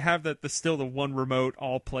they have still the one remote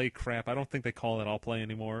all-play crap. I don't think they call it all-play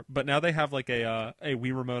anymore. But now they have, like, a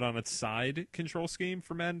Wii remote on its side control scheme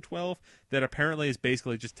for Madden 12 that apparently is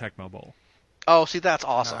basically just Tecmo Bowl. Oh, see, that's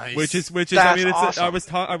awesome. Nice. Which is That's I mean, awesome.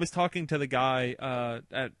 I was talking to the guy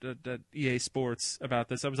at EA Sports about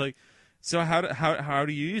this. I was like, so how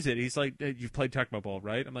do you use it? He's like, you've played Tecmo Bowl,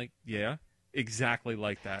 right? I'm like, yeah, exactly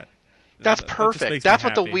like that. That's That just perfect. makes That's me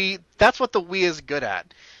what the happy. Wii is good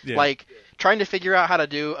at. Yeah. Like trying to figure out how to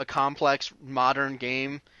do a complex modern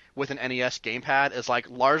game with an NES gamepad is like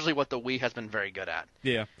largely what the Wii has been very good at.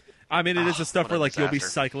 Yeah. I mean, it is the stuff what a where like you'll be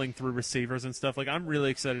disaster. cycling through receivers and stuff. Like, I'm really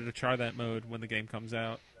excited to try that mode when the game comes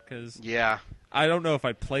out because Yeah. I don't know if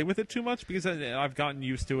I'd play with it too much because I've gotten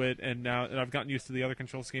used to it, and now I've gotten used to the other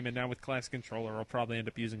control scheme, and now with class controller, I'll probably end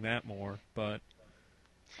up using that more. But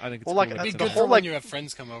I think it's Well, like, cool It'd be it's good in for there. when you have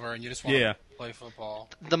friends come over and you just want Yeah. to play football.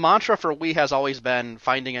 The mantra for Wii has always been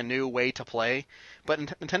finding a new way to play, but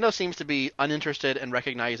Nintendo seems to be uninterested in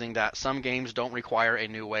recognizing that some games don't require a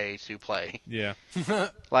new way to play. Yeah.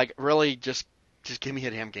 Like, really, just give me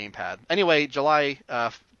a damn gamepad. Anyway, July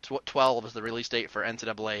 12 is the release date for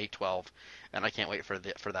NCAA 12, and I can't wait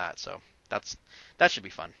for that. So that should be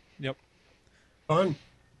fun. Yep. Fun.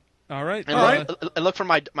 All right. And look for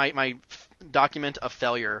my document of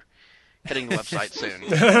failure hitting the website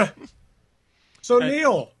soon. So,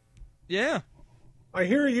 Neal, Yeah. I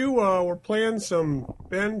hear you were playing some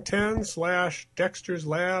Ben 10 / Dexter's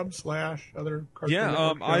Lab / other Cartoon Yeah,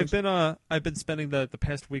 Network shows. I've been spending the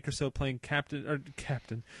past week or so playing Cartoon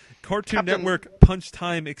Captain- Network Punch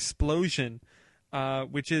Time Explosion,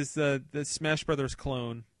 which is the Smash Brothers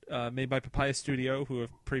clone made by Papaya Studio, who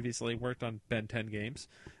have previously worked on Ben 10 games.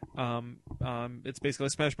 It's basically a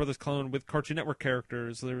Smash Brothers clone with Cartoon Network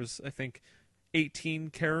characters. There's, I think,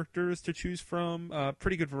 18 characters to choose from.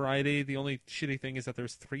 Pretty good variety. The only shitty thing is that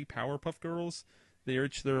there's 3 Powerpuff Girls. They're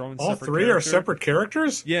each their own All separate 3 character. are separate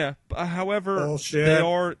characters? Yeah, however,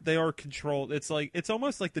 Bullshit. they are controlled. It's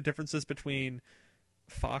almost like the differences between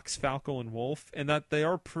Fox, Falco, and Wolf, and that they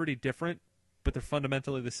are pretty different, but they're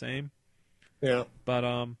fundamentally the same. Yeah. But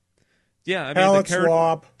yeah, I mean Palette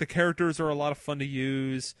swap. the characters are a lot of fun to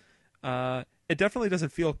use. It definitely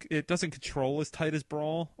doesn't control as tight as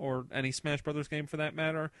Brawl or any Smash Brothers game for that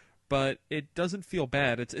matter, but it doesn't feel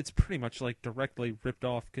bad. It's pretty much like directly ripped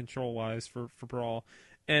off control wise for Brawl,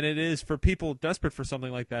 and it is for people desperate for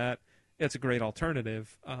something like that. It's a great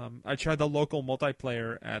alternative. I tried the local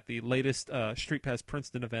multiplayer at the latest Street Pass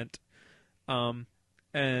Princeton event,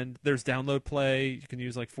 and there's download play. You can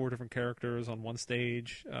use like 4 different characters on one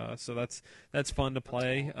stage, so that's fun to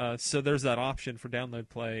play. So there's that option for download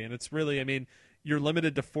play, and it's really, I mean, you're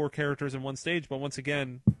limited to 4 characters in one stage, but once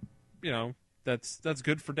again, you know, that's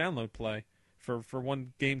good for download play for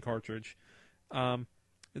one game cartridge. Then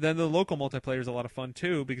the local multiplayer is a lot of fun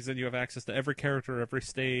too, because then you have access to every character, every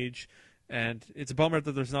stage. And it's a bummer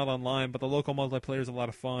that there's not online, but the local multiplayer is a lot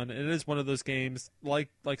of fun. And it is one of those games, like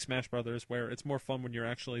Smash Brothers, where it's more fun when you're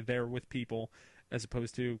actually there with people, as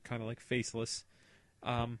opposed to kind of like faceless.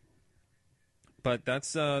 But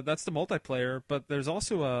that's the multiplayer. But there's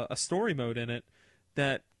also a story mode in it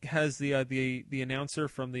that has the announcer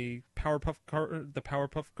from the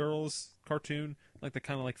Powerpuff Girls cartoon, like the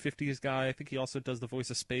kind of like 50s guy. I think he also does the voice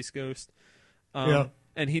of Space Ghost. Yeah.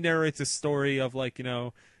 And he narrates a story of like, you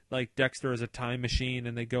know, like Dexter is a time machine,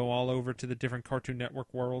 and they go all over to the different Cartoon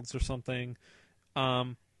Network worlds or something.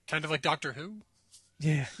 Kind of like Doctor Who?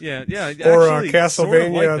 Yeah. Or Actually, Castlevania, sort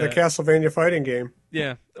of like the that. Castlevania fighting game.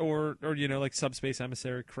 Yeah, or you know, like Subspace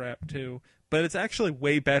Emissary crap too. But it's actually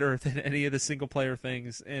way better than any of the single player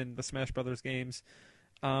things in the Smash Brothers games,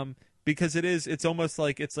 because it's almost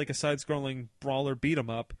like it's like a side-scrolling brawler beat 'em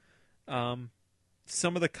up.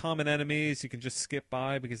 Some of the common enemies you can just skip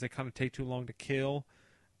by because they kind of take too long to kill.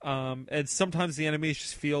 And sometimes the enemies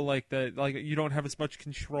just feel like you don't have as much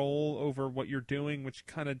control over what you're doing, which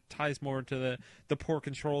kind of ties more into the poor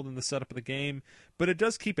control than the setup of the game. But it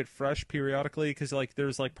does keep it fresh periodically, because like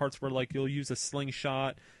there's like parts where like you'll use a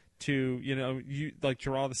slingshot to, you know, you like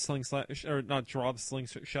draw the slingshot, or not draw the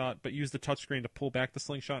slingshot, but use the touchscreen to pull back the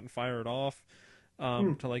slingshot and fire it off.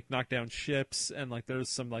 To like knock down ships, and like there's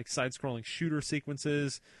some like side-scrolling shooter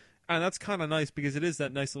sequences, and that's kind of nice because it is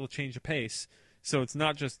that nice little change of pace. So it's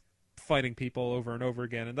not just fighting people over and over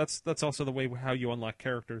again, and that's also the way how you unlock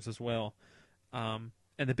characters as well. And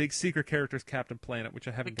the big secret character is Captain Planet, which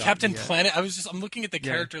I haven't gotten Captain yet. Planet. I'm looking at the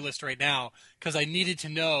character list right now because I needed to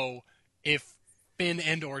know if Finn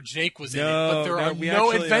and or Jake was in it, but there are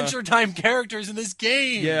no Adventure Time characters in this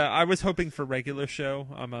game. Yeah, I was hoping for regular show.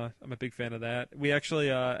 I'm a big fan of that. We actually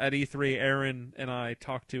at E3, Aaron and I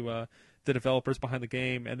talked to the developers behind the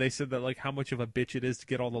game, and they said that like how much of a bitch it is to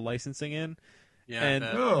get all the licensing in. Yeah, and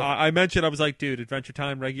I mentioned, I was like, dude, Adventure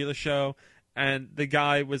Time regular show. And the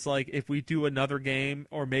guy was like, if we do another game,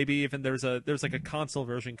 or maybe even there's like a console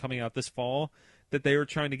version coming out this fall, that they were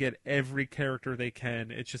trying to get every character they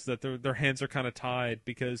can. It's just that their hands are kind of tied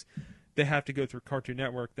because they have to go through Cartoon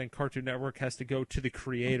Network. Then Cartoon Network has to go to the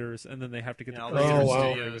creators, and then they have to get the creators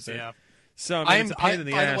to agree with it. Yeah. So I mean, it's a pain in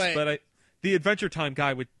the ass, but the Adventure Time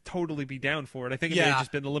guy would totally be down for it. I think it may have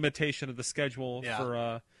just been the limitation of the schedule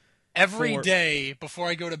for every day before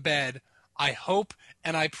I go to bed, I hope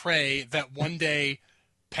and I pray that one day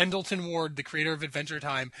Pendleton Ward, the creator of Adventure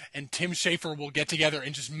Time, and Tim Schafer will get together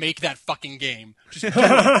and just make that fucking game. Just do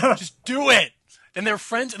it. Just do it. And they're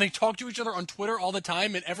friends, and they talk to each other on Twitter all the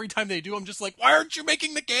time, and every time they do, I'm just like, why aren't you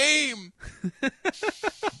making the game?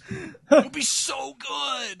 It would be so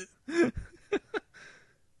good.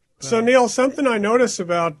 So, Neal, something I notice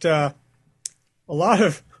about a lot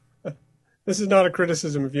of... This is not a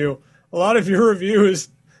criticism of you. A lot of your reviews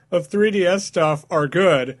of 3DS stuff are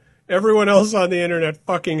good. Everyone else on the internet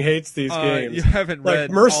fucking hates these games. You haven't read like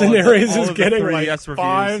Mercenaries all is of the getting 3DS like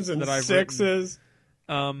reviews 5s and that I've 6s.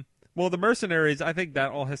 Well, the Mercenaries, I think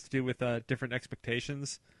that all has to do with different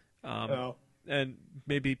expectations, and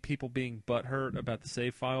maybe people being butthurt about the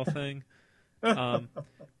save file thing. But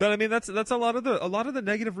I mean, that's a lot of the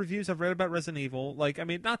negative reviews I've read about Resident Evil. Like, I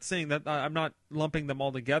mean, not saying that I'm not lumping them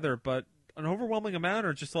all together, but an overwhelming amount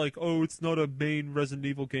are just like, oh, it's not a main Resident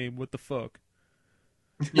Evil game. What the fuck?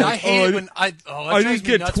 Yeah, I hate it when I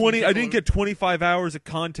didn't get 25 hours of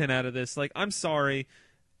content out of this. Like, I'm sorry.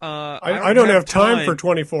 I don't have time for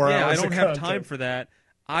 24 hours. Yeah, I don't have content. time for that.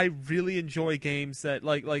 I really enjoy games that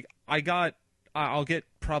I'll get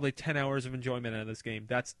probably 10 hours of enjoyment out of this game.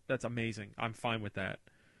 That's amazing. I'm fine with that.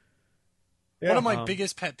 Yeah. One of my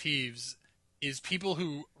biggest pet peeves is people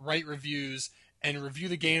who write reviews and review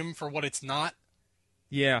the game for what it's not.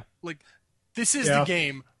 Yeah. Like, this is the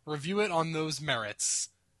game. Review it on those merits.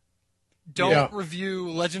 Don't review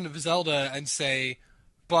Legend of Zelda and say,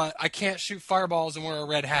 but I can't shoot fireballs and wear a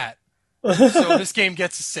red hat. So this game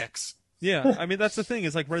gets a 6. Yeah, I mean that's the thing.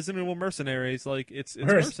 Is like Resident Evil Mercenaries, like it's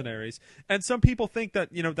Mercenaries, and some people think that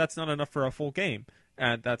that's not enough for a full game,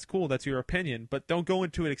 and that's cool. That's your opinion, but don't go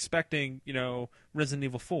into it expecting Resident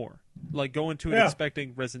Evil 4. Like go into it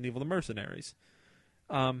expecting Resident Evil the Mercenaries.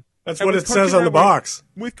 That's what it says on the box.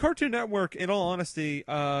 With Cartoon Network, in all honesty,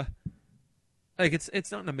 like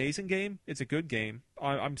it's not an amazing game. It's a good game.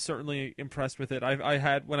 I'm certainly impressed with it. I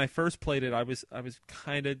had when I first played it, I was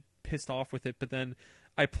kind of pissed off with it, but then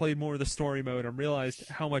I played more of the story mode and realized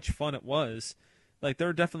how much fun it was. Like there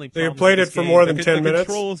are definitely problems. So you played it for more than 10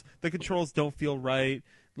 minutes? The controls don't feel right.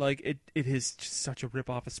 Like it is just such a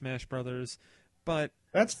rip-off of Smash Brothers. But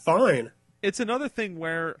that's fine. It's another thing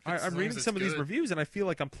where I'm reading some of these reviews and I feel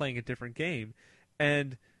like I'm playing a different game.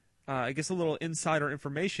 And I guess a little insider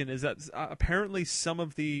information is that apparently some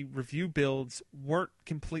of the review builds weren't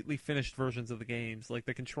completely finished versions of the games. Like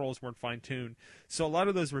the controls weren't fine-tuned. So a lot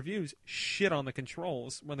of those reviews shit on the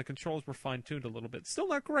controls when the controls were fine-tuned a little bit. Still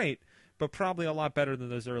not great, but probably a lot better than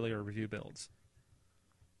those earlier review builds.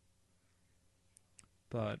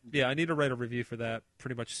 But yeah, I need to write a review for that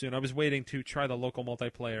pretty much soon. I was waiting to try the local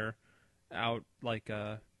multiplayer out, like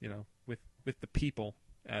with the people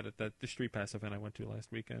at the Street Pass event I went to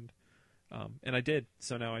last weekend. And I did,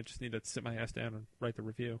 so now I just need to sit my ass down and write the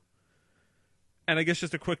review. And I guess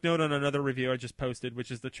just a quick note on another review I just posted,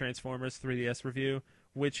 which is the Transformers 3DS review,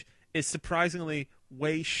 which is surprisingly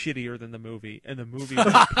way shittier than the movie, and the movie was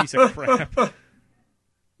a piece of crap.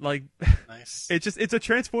 Like, nice. It's a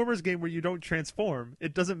Transformers game where you don't transform.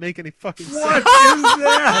 It doesn't make any fucking sense. What is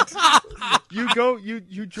that?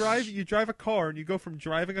 You drive a car, and you go from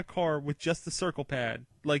driving a car with just the circle pad,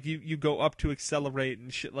 like you go up to accelerate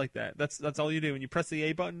and shit like that. That's all you do, and you press the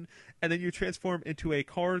A button, and then you transform into a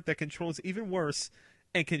car that controls even worse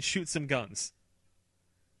and can shoot some guns.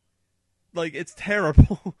 Like, it's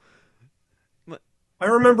terrible. I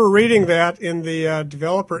remember reading that in the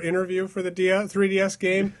developer interview for the 3DS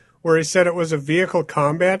game, where he said it was a vehicle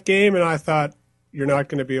combat game, and I thought, you're not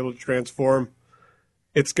going to be able to transform.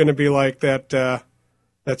 It's going to be like that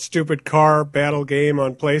stupid car battle game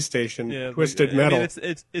on PlayStation, Twisted Metal. I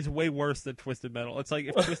mean, it's way worse than Twisted Metal. It's like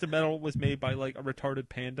if Twisted Metal was made by like a retarded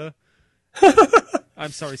panda.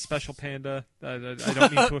 I'm sorry, Special Panda. I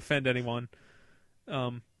don't mean to offend anyone.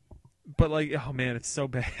 But like, oh man, it's so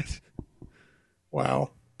bad. Wow.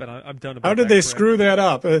 But I'm done about How did they screw that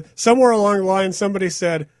up? Somewhere along the line, somebody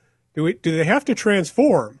said, do they have to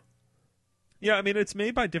transform? Yeah, I mean, it's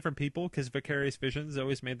made by different people because Vicarious Visions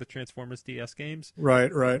always made the Transformers DS games.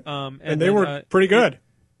 Right. And they were pretty good.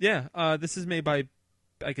 This is made by,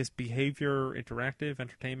 I guess, Behavior Interactive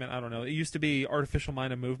Entertainment. I don't know. It used to be Artificial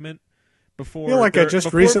Mind and Movement. I feel like I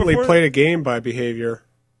just recently played a game by Behavior.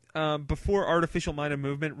 Before Artificial Mind and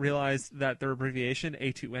Movement realized that their abbreviation,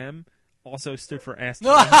 A2M, also stood for ass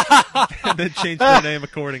and then changed their name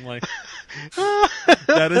accordingly.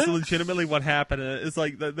 That is legitimately what happened. It's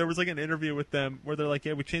like there was like an interview with them where they're like,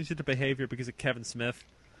 yeah, we changed it to Behavior because of Kevin Smith.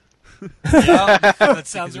 Yeah, that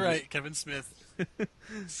sounds right. Kevin Smith.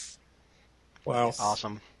 Wow.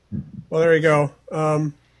 Awesome. Well, there you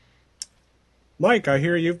go. Mike, I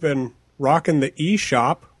hear you've been rocking the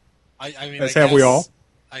eShop. I mean, as have we all.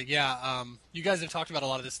 You guys have talked about a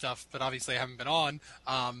lot of this stuff, but obviously I haven't been on.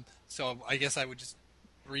 So I guess I would just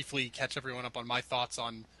briefly catch everyone up on my thoughts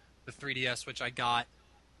on the 3DS, which I got,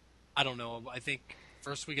 I don't know, I think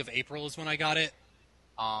first week of April is when I got it.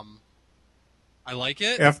 I like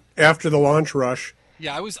it. After the launch rush.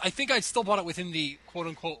 Yeah, I think I still bought it within the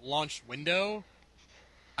quote-unquote launch window.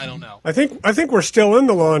 I don't know. I think we're still in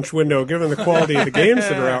the launch window, given the quality of the games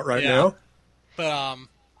that are out right now. But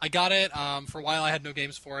I got it. For a while, I had no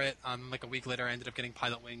games for it. Like a week later, I ended up getting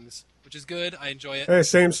Pilot Wings, which is good. I enjoy it. Hey,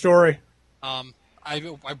 same story. I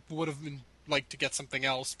would have liked to get something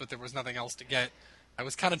else, but there was nothing else to get. I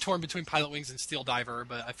was kind of torn between Pilot Wings and Steel Diver,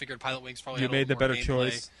 but I figured Pilot Wings probably had a little more gameplay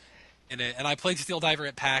choice in it. And I played Steel Diver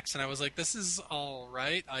at PAX, and I was like, this is all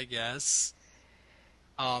right, I guess.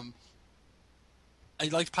 I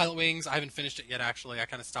liked Pilot Wings. I haven't finished it yet, actually. I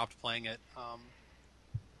kind of stopped playing it.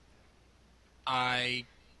 I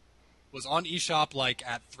was on eShop like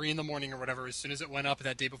at 3 in the morning or whatever as soon as it went up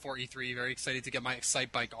that day before E3. Very excited to get my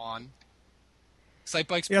Excite Bike on. Excite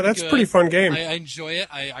Bike's pretty that's good. a pretty fun game. I enjoy it.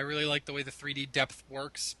 I really like the way the 3D depth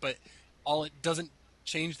works, but it doesn't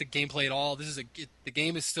change the gameplay at all. The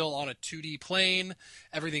game is still on a 2D plane.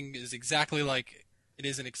 Everything is exactly like it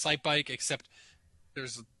is in Excite Bike, except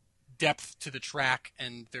there's depth to the track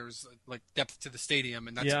and there's like depth to the stadium,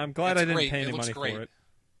 and that's I'm glad I didn't great. pay any It looks money great. for it.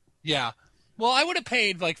 Yeah. Well, I would have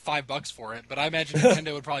paid like $5 for it, but I imagine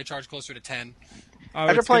Nintendo would probably charge closer to 10.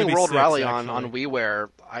 After playing World Rally on WiiWare,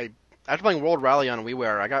 after playing World Rally on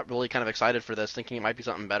WiiWare, I got really kind of excited for this, thinking it might be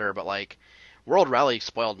something better. But like, World Rally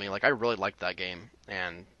spoiled me. Like, I really liked that game,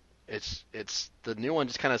 and it's the new one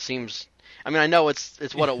just kind of seems. I mean, I know it's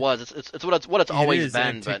what it was. It's what it's always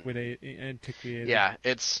been. But yeah,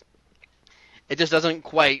 it just doesn't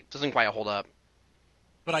quite hold up.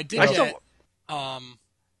 But I did get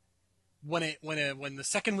when the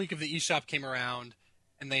second week of the eShop came around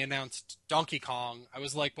and they announced Donkey Kong, I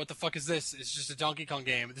was like, what the fuck is this? It's just a Donkey Kong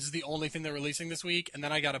game. This is the only thing they're releasing this week. And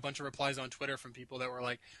then I got a bunch of replies on Twitter from people that were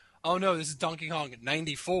like, oh no, this is Donkey Kong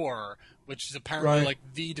 94, which is apparently like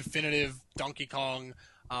the definitive Donkey Kong.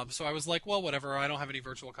 So I was like, well, whatever. I don't have any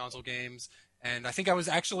virtual console games. And I think I was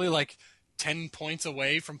actually like 10 points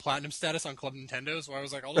away from platinum status on Club Nintendo. So I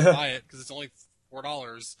was like, I'll just buy it because it's only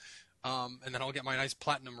 $4. And then I'll get my nice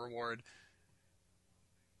platinum reward.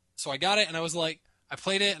 So I got it, and I was like, I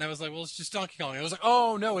played it, and I was like, well, it's just Donkey Kong. And I was like,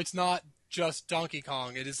 oh, no, it's not just Donkey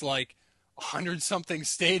Kong. It is like 100-something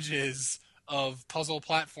stages of puzzle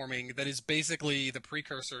platforming that is basically the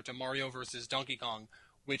precursor to Mario vs. Donkey Kong,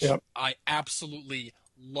 which I absolutely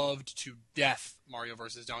loved to death, Mario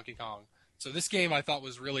vs. Donkey Kong. So this game I thought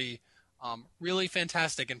was really, really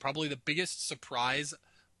fantastic, and probably the biggest surprise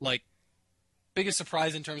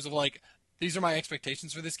in terms of like, these are my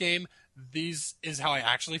expectations for this game. These is how I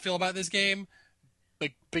actually feel about this game.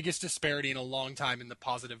 Like, biggest disparity in a long time in the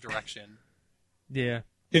positive direction. Yeah.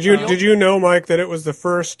 Did you know, Mike, that it was the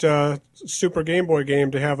first Super Game Boy game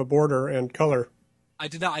to have a border and color? I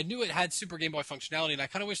did not. I knew it had Super Game Boy functionality, and I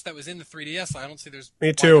kind of wish that was in the 3DS. I don't see there's...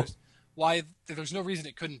 Me too. There's no reason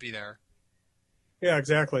it couldn't be there. Yeah,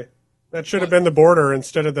 exactly. That should have been the border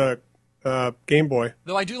instead of the Game Boy.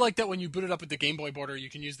 Though I do like that when you boot it up with the Game Boy border, you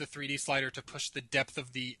can use the 3D slider to push the depth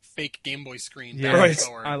of the fake Game Boy screen back and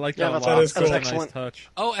forward. I like that a lot. That's cool. That's a nice touch.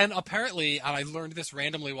 Oh, and apparently, and I learned this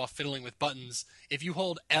randomly while fiddling with buttons, if you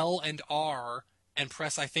hold L and R and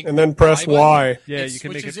press, I think... And then press Y. Yeah, you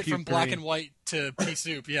can make it from black and white to pea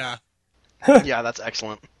soup, yeah. Yeah, that's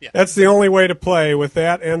excellent. Yeah. That's the only way to play with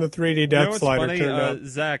that and the 3D depth slider funny? turned up.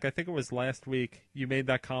 Zach, I think it was last week, you made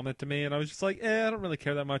that comment to me, and I was just like, I don't really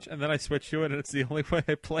care that much. And then I switched to it, and it's the only way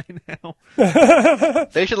I play now.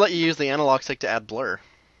 They should let you use the analog stick to add blur.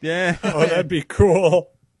 Yeah. Oh, that'd be cool.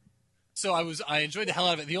 So I enjoyed the hell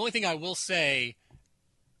out of it. The only thing I will say,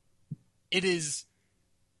 it is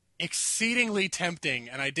exceedingly tempting,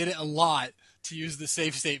 and I did it a lot, to use the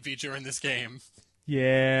save state feature in this game.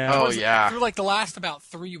 Yeah. Oh, yeah. Through like the last about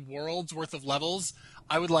 3 worlds worth of levels,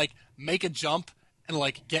 I would like make a jump and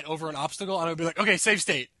like get over an obstacle, and I would be like, okay, save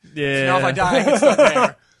state. Yeah. So now if I die, I can start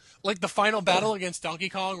there. Like the final battle against Donkey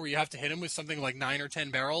Kong, where you have to hit him with something like 9 or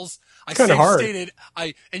 10 barrels. I save stated.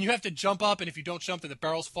 And you have to jump up, and if you don't jump, then the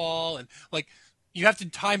barrels fall, and like you have to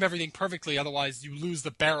time everything perfectly, otherwise you lose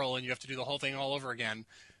the barrel, and you have to do the whole thing all over again.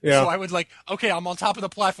 Yeah. So I would like, okay, I'm on top of the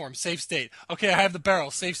platform, save state. Okay, I have the barrel,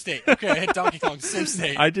 save state. Okay, I hit Donkey Kong, save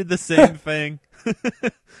state. I did the same thing.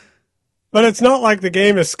 But it's not like the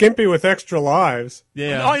game is skimpy with extra lives.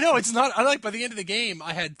 Yeah. No, I know, it's not. I like, by the end of the game,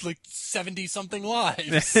 I had like 70-something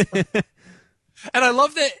lives. And I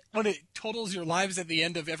love that when it totals your lives at the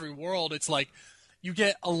end of every world, it's like you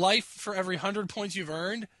get a life for every 100 points you've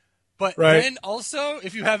earned. But then also,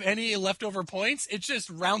 if you have any leftover points, it just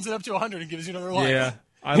rounds it up to 100 and gives you another life. Yeah.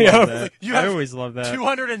 I love that. I always love that.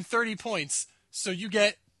 230 points, so you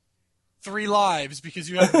get 3 lives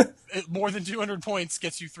because you have more than 200 points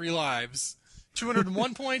gets you 3 lives.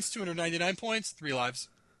 201 points, 299 points, 3 lives.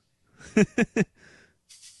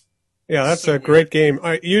 Yeah, that's a great game.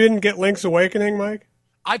 You didn't get Link's Awakening, Mike?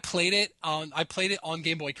 I played it on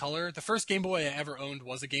Game Boy Color. The first Game Boy I ever owned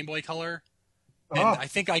was a Game Boy Color, and I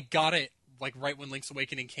think I got it like right when Link's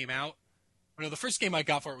Awakening came out. No, the first game I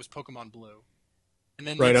got for it was Pokemon Blue. And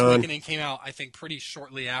then Link's Awakening came out, I think, pretty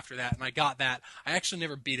shortly after that, and I got that. I actually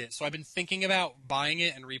never beat it, so I've been thinking about buying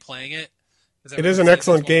it and replaying it. It is an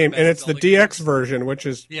excellent game, and it's the DX version, which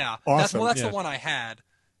is awesome. That's the one I had.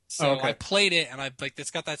 So I played it, and it's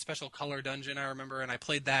got that special color dungeon, I remember, and I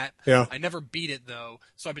played that. Yeah. I never beat it, though,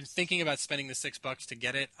 so I've been thinking about spending the $6 to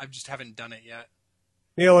get it. I just haven't done it yet.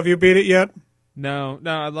 Neil, have you beat it yet? No.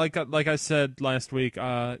 Like I said last week,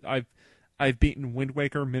 I've beaten Wind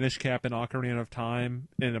Waker, Minish Cap, and Ocarina of Time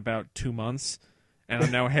in about 2 months, and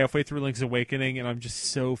I'm now halfway through Link's Awakening, and I'm just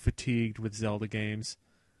so fatigued with Zelda games.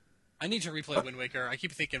 I need to replay Wind Waker. I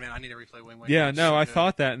keep thinking, man, I need to replay Wind Waker. Yeah, no, I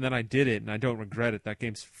thought that, and then I did it, and I don't regret it. That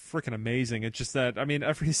game's freaking amazing. It's just that, I mean,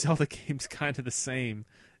 every Zelda game's kind of the same.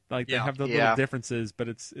 Like, they have the little differences, but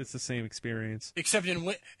it's the same experience. Except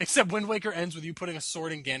Wind Waker ends with you putting a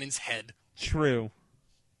sword in Ganon's head. True.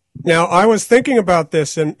 Now, I was thinking about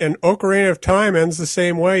this, and Ocarina of Time ends the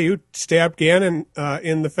same way. You stab Ganon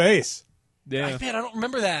in the face. Yeah. Man, I don't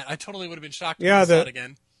remember that. I totally would have been shocked if Yeah, I saw it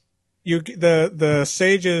again. The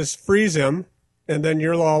sages freeze him, and then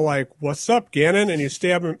you're all like, "What's up, Ganon?" And you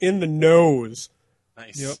stab him in the nose.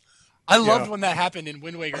 Nice. Yep. I loved when that happened in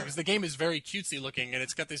Wind Waker because the game is very cutesy looking and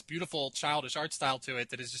it's got this beautiful childish art style to it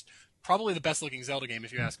that is just probably the best looking Zelda game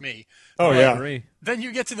if you ask me. Oh, I yeah. agree. Then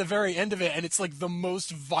you get to the very end of it and it's like the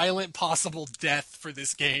most violent possible death for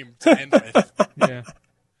this game to end with. Yeah.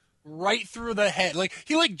 Right through the head. Like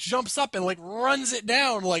he like jumps up and like runs it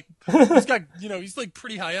down. Like he's got he's like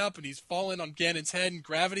pretty high up and he's falling on Ganon's head and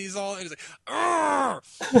gravity's all and he's like, "Arr!"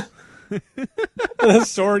 The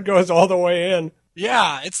sword goes all the way in.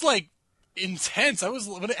 Yeah, it's like intense. I was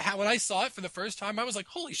when I saw it for the first time, I was like,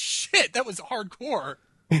 "Holy shit, that was hardcore."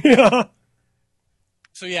 Yeah.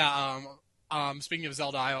 So yeah, speaking of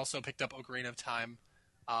Zelda, I also picked up Ocarina of Time.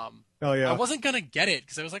 Hell yeah. I wasn't gonna get it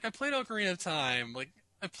because I was like, I played Ocarina of Time, like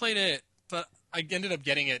I played it, but I ended up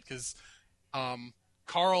getting it because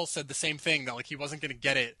Carl said the same thing that like he wasn't gonna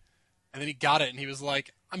get it, and then he got it, and he was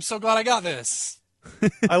like, "I'm so glad I got this."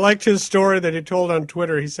 I liked his story that he told on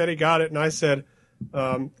Twitter. He said he got it, and I said,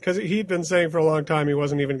 because he'd been saying for a long time he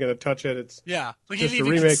wasn't even going to touch it. It's Yeah, like he just didn't a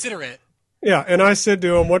even remake. consider it. Yeah, and I said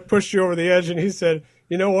to him, "What pushed you over the edge?" And he said,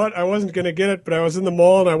 "You know what? I wasn't going to get it, but I was in the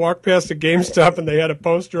mall and I walked past a GameStop and they had a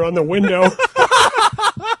poster on the window."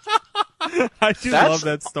 I do That's- love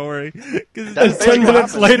that story. 'Cause That's And 10 basically what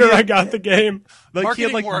minutes happened. later, I got the game. like he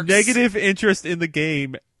had Marketing like works. negative interest in the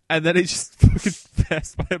game, and then he just fucking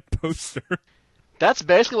passed by a poster. That's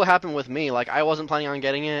basically what happened with me. Like, I wasn't planning on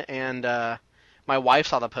getting it, and my wife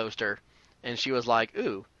saw the poster, and she was like,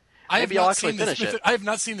 "Ooh, maybe I'll actually finish it." I have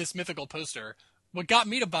not seen this mythical poster. What got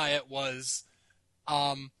me to buy it was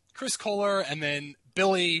Chris Kohler and then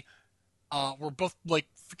Billy were both like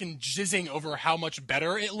freaking jizzing over how much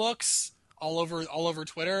better it looks all over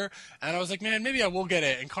Twitter, and I was like, man, maybe I will get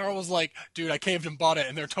it. And Carl was like, dude, I caved and bought it,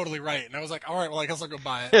 and they're totally right. And I was like, all right, well, I guess I'll go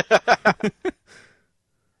buy it.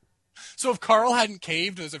 So if Carl hadn't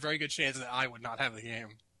caved, there's a very good chance that I would not have the game.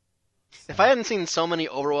 If I hadn't seen so many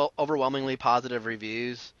overwhelmingly positive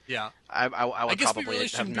reviews, Yeah. I I would guess we probably really have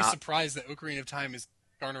shouldn't be not. surprised that Ocarina of Time is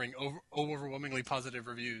garnering overwhelmingly positive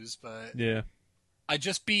reviews, but Yeah. I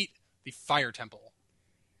just beat the Fire Temple.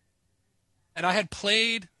 And I had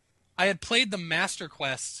played the Master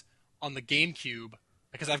Quest on the GameCube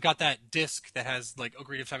because I've got that disc that has like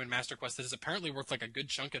Ocarina of Time and Master Quest that is apparently worth like a good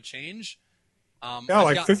chunk of change. Yeah, I've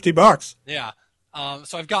like got- $50. Yeah.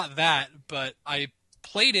 So I've got that, but I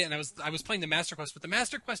played it and I was playing the Master Quest, but the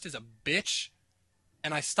Master Quest is a bitch,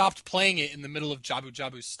 and I stopped playing it in the middle of Jabu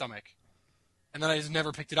Jabu's stomach. And then I just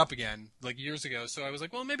never picked it up again, like years ago. So I was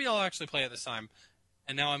like, well, maybe I'll actually play it this time.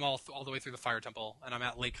 And now I'm all the way through the Fire Temple, and I'm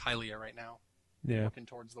at Lake Hylia right now, Yeah. working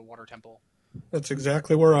towards the Water Temple. That's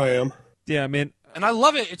exactly where I am. Yeah, I mean, And I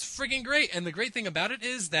love it. It's freaking great. And the great thing about it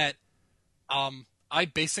is that I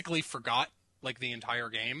basically forgot like the entire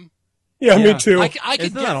game. Yeah, Yeah. me too. I could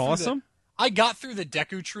isn't get that through awesome? I got through the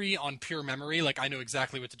Deku Tree on pure memory. Like, I know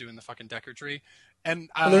exactly what to do in the fucking Deku Tree. And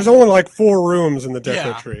There's only like 4 rooms in the Deco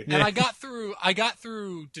yeah. Tree. And I got through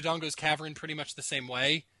Dodongo's Cavern pretty much the same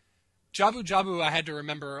way. Jabu Jabu, I had to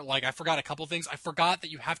remember, like, I forgot a couple things. I forgot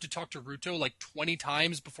that you have to talk to Ruto like 20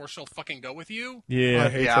 times before she'll fucking go with you. I Yeah.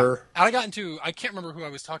 hate Yeah. her. And I can't remember who I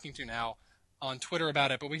was talking to now on Twitter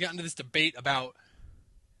about it, but we got into this debate about,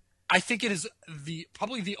 I think it is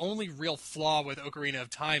probably the only real flaw with Ocarina of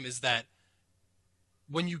Time is that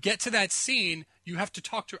when you get to that scene, you have to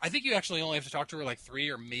talk to her. I think you actually only have to talk to her like 3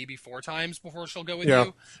 or maybe 4 times before she'll go with Yeah.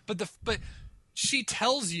 you. But she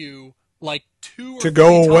tells you like 2 or To 3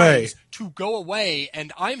 go away. times to go away,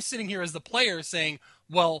 and I'm sitting here as the player saying,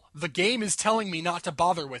 well, the game is telling me not to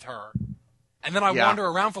bother with her. And then I Yeah. wander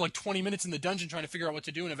around for like 20 minutes in the dungeon trying to figure out what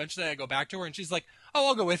to do, and eventually I go back to her, and she's like, oh,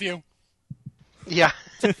 I'll go with you. Yeah.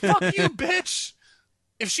 Fuck you, bitch!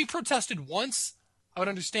 If she protested once, I would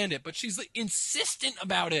understand it, but she's like, insistent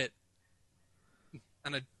about it.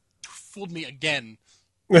 And it fooled me again.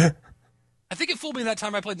 I think it fooled me that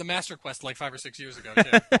time I played the Master Quest like 5 or 6 years ago,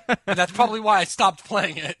 too. And that's probably why I stopped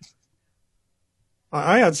playing it.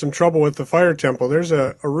 I had some trouble with the Fire Temple. There's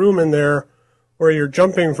a room in there where you're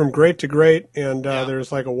jumping from grate to grate, and Yeah.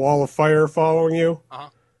 there's like a wall of fire following you. Uh-huh.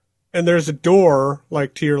 And there's a door,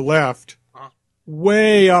 like to your left, Uh-huh.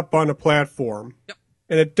 way up on a platform. Yep.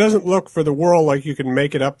 And it doesn't look for the world like you can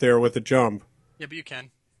make it up there with a jump. Yeah, but you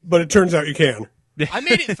can. But it turns out you can. I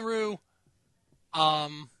made it through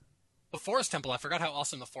the Forest Temple. I forgot how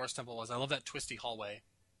awesome the Forest Temple was. I love that twisty hallway.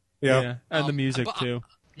 Yeah. And the Um, music but- too.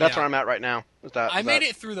 That's Yeah. where I'm at right now. I made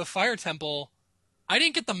it through the Fire Temple. I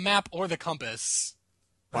didn't get the map or the compass.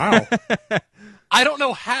 Wow. I don't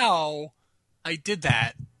know how I did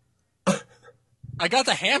that. I got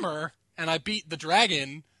the hammer, and I beat the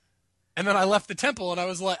dragon, and then I left the temple, and I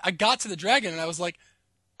was like, I got to the dragon, and I was like,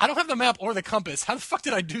 I don't have the map or the compass. How the fuck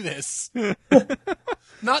did I do this?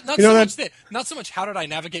 Not so much how did I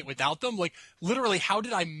navigate without them, like literally how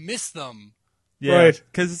did I miss them? Yeah, Right.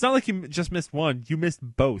 because it's not like you just missed one; you missed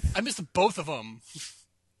both. I missed both of them.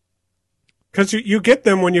 Because you get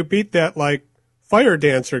them when you beat that, like, fire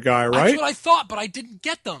dancer guy, That's right? what I thought, but I didn't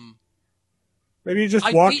get them. Maybe you just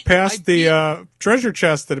I walked beat- past I the treasure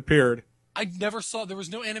chest that appeared. I never saw. There was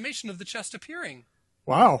no animation of the chest appearing.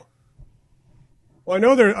 Wow. Well,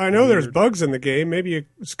 I know there's bugs in the game. Maybe you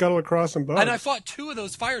scuttle across some bugs. And I fought two of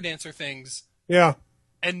those fire dancer things, Yeah.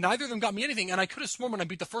 and neither of them got me anything. And I could have sworn when I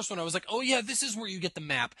beat the first one, I was like, "Oh yeah, this is where you get the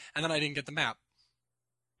map," and then I didn't get the map.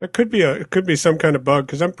 It could be some kind of bug,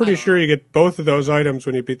 because I'm pretty sure you get both of those items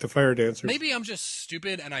when you beat the fire dancers. Maybe I'm just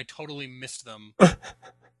stupid and I totally missed them.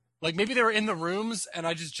 Like maybe they were in the rooms and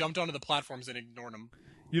I just jumped onto the platforms and ignored them.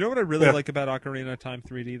 You know what I really like about Ocarina of Time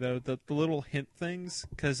 3D though, the little hint things,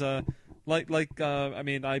 because I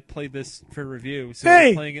mean, I played this for review. So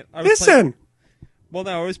Hey, I was listen. Well,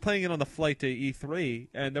 no, I was playing it on the flight to E3,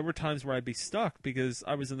 and there were times where I'd be stuck because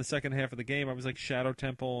I was in the second half of the game. I was like Shadow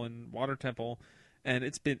Temple and Water Temple, and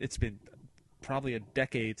it's been probably a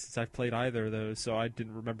decade since I've played either of those, so I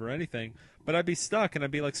didn't remember anything. But I'd be stuck, and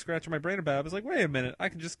I'd be like scratching my brain about it. I was like, wait a minute, I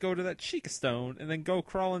can just go to that Sheikah Stone and then go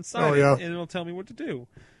crawl inside it, and it'll tell me what to do.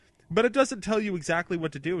 But it doesn't tell you exactly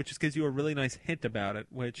what to do. It just gives you a really nice hint about it,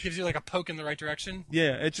 which Gives you like a poke in the right direction.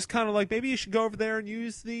 yeah, it's just kind of like maybe you should go over there and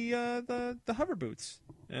use the hover boots.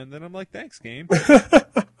 And then I'm like, thanks, game.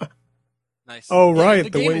 Nice. Oh, right, The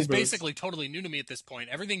the game wing is boots. basically totally new to me at this point.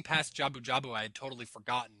 Everything past Jabu Jabu I had totally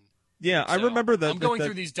forgotten. Yeah, I So, remember that. I'm going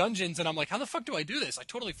through these dungeons and I'm like, how the fuck do I do this? I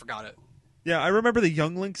totally forgot it. Yeah, I remember the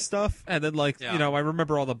Young Link stuff, and then Yeah. you know, I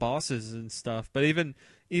remember all the bosses and stuff. But even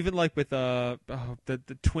like with the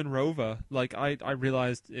Twin Rova, like I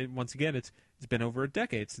realized once again it's been over a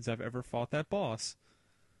decade since I've ever fought that boss.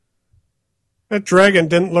 That dragon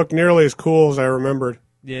didn't look nearly as cool as I remembered.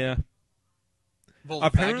 Yeah.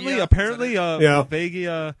 Volvagia? Apparently, Yeah.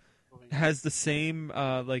 Volvagia has the same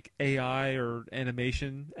like AI or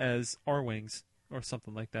animation as R-Wings or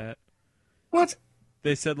something like that. What?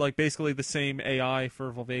 They said like basically the same AI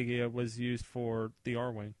for Volvagia was used for the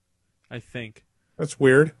R-Wing, I think. That's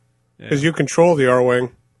weird. Yeah. Because you control the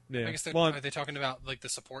R-Wing. Yeah. I guess Well, are they talking about like the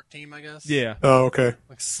support team, I guess? yeah. Oh, okay.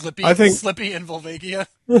 Like Slippy, I think- Slippy and Volvagia?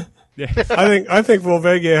 Yeah. I think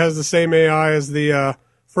Volvagia has the same AI as the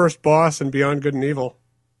first boss in Beyond Good and Evil.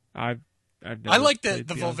 I've never I like played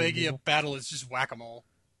the Beyond Good and Volvagia Evil. battle is just whack-a-mole.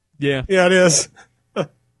 Yeah. Yeah, it is.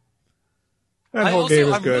 That whole game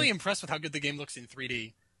is I'm good. really impressed with how good the game looks in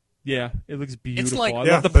 3D. Yeah, it looks beautiful. It's like I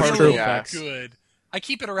Yeah, love the that's particle true. effects. good. I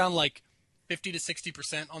keep it around like 50 to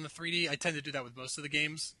 60% on the 3D. I tend to do that with most of the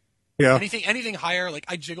games. Yeah. Anything higher, like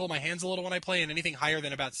I jiggle my hands a little when I play, and anything higher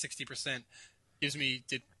than about 60%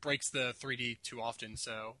 it breaks the 3D too often.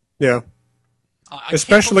 So Yeah. I can't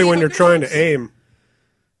Especially believe when how you're good it trying looks. to aim.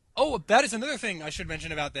 Oh, that is another thing I should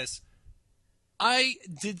mention about this. I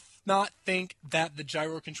did not think that the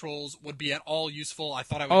gyro controls would be at all useful. I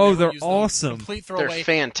thought I would Oh, never they're use them. awesome. Complete They're throwaway.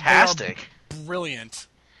 fantastic. They are brilliant.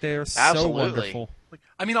 They are so Absolutely. wonderful. Like,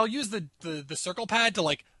 I mean, I'll use the circle pad to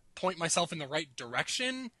like point myself in the right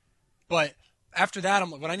direction, but after that, I'm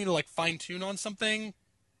like, when I need to like fine tune on something,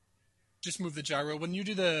 just move the gyro. When you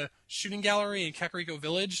do the shooting gallery in Kakariko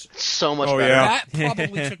Village, So much Oh, better. yeah. that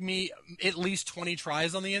probably took me at least 20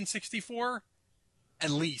 tries on the N64.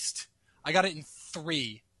 At least. I got it in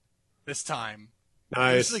 3 this time.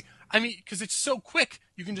 Nice. Like, I mean, because it's so quick,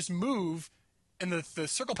 you can just move, and the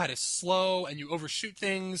circle pad is slow, and you overshoot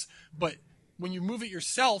things, but when you move it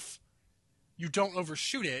yourself, you don't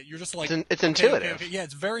overshoot it. You're just like... It's okay, intuitive. okay. Yeah,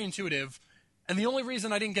 it's very intuitive. And the only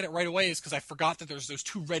reason I didn't get it right away is because I forgot that there's those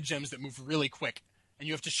 2 red gems that move really quick, and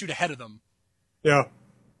you have to shoot ahead of them. Yeah.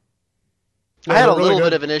 I had a they're really little good.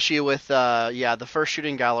 bit of an issue with the first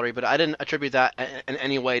shooting gallery, but I didn't attribute that in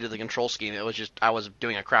any way to the control scheme. It was just I was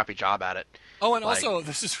doing a crappy job at it. Oh, and Like- also,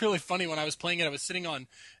 this is really funny. When I was playing it, I was sitting on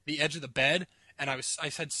the edge of the bed, and I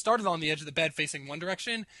had started on the edge of the bed facing one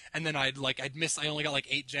direction, and then I'd missed. I only got like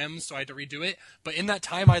 8 gems, so I had to redo it. But in that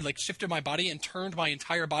time, I'd like shifted my body and turned my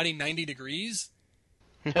entire body 90 degrees.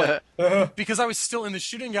 Because I was still in the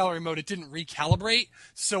shooting gallery mode, it didn't recalibrate.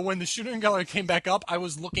 So when the shooting gallery came back up, I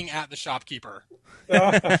was looking at the shopkeeper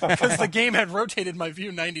because the game had rotated my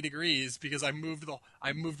view 90 degrees because I moved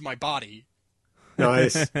my body.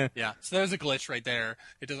 Nice. Yeah, so there's a glitch right there.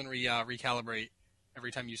 It doesn't recalibrate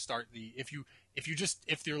every time you start if you if you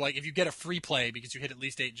get a free play because you hit at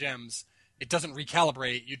least 8 gems, it doesn't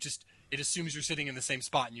recalibrate. It assumes you're sitting in the same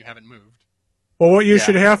spot and you haven't moved. Well, what you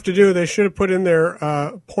should have to do, they should have put in there,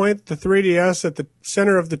 point the 3DS at the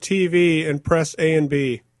center of the TV and press A and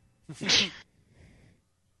B.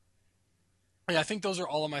 Yeah, I think those are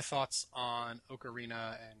all of my thoughts on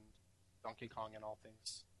Ocarina and Donkey Kong and all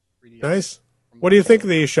things 3DS. Nice. What do you think of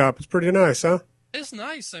the eShop? It's pretty nice, huh? It's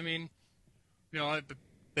nice. I mean,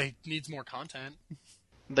 it needs more content.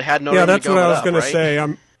 They had no. Yeah, that's what I was going to say.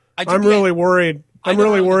 I'm really worried. I'm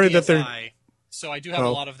really worried that they're. So I do have a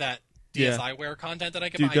lot of that DSiWare content that I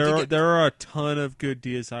can. Dude, there are a ton of good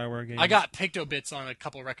DSiWare games. I got PictoBits on a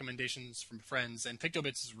couple of recommendations from friends, and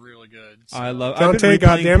PictoBits is really good. So. I've been Dante,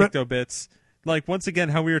 replaying PictoBits. Like, once again,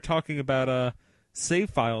 how we were talking about save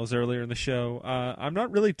files earlier in the show. I'm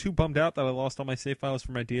not really too bummed out that I lost all my save files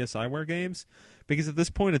for my DSiWare games, because at this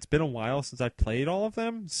point it's been a while since I played all of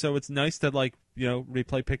them. So it's nice to replay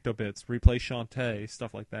PictoBits, replay Shantae,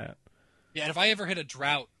 stuff like that. Yeah, and if I ever hit a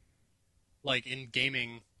drought, like in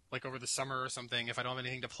gaming, like over the summer or something, if I don't have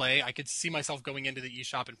anything to play, I could see myself going into the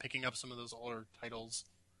eShop and picking up some of those older titles.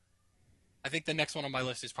 I think the next one on my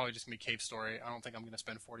list is probably just going to be Cave Story. I don't think I'm going to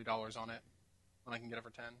spend $40 on it when I can get it for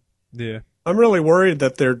 10. Yeah. I'm really worried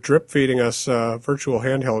that they're drip feeding us virtual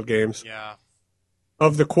handheld games. Yeah.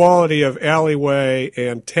 Of the quality of Alleyway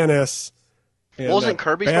and Tennis and wasn't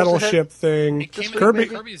Kirby Battleship thing.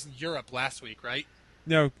 Kirby's in Europe last week, right?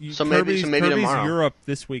 No, Maybe Kirby's tomorrow. Europe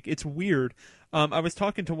this week. It's weird. I was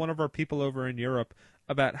talking to one of our people over in Europe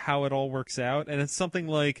about how it all works out, and it's something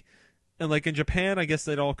like in Japan, I guess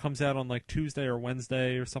it all comes out on like Tuesday or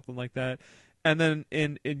Wednesday or something like that. And then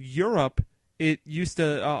in Europe, it used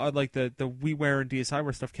to like the WiiWare and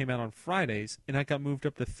DSiWare stuff came out on Fridays, and that got moved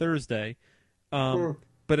up to Thursday.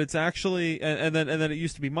 But it's actually and then it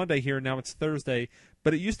used to be Monday here, and now it's Thursday.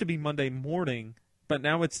 But it used to be Monday morning, but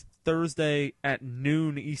now it's Thursday at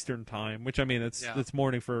noon Eastern time, which I mean it's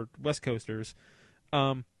morning for West Coasters.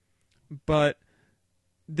 But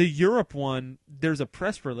the Europe one, there's a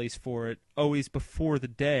press release for it always before the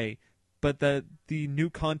day, but the new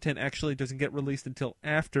content actually doesn't get released until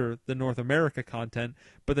after the North America content.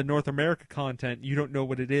 But the North America content, you don't know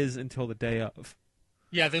what it is until the day of.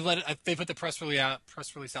 Yeah, they put the press release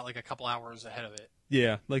out like a couple hours ahead of it.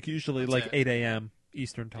 Yeah, like usually That's like it. 8 a.m.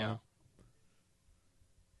 Eastern time. Yeah.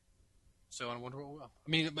 So I wonder. I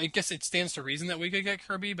mean, I guess it stands to reason that we could get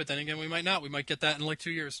Kirby, but then again, we might not. We might get that in like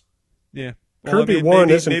 2 years. Yeah. Kirby 1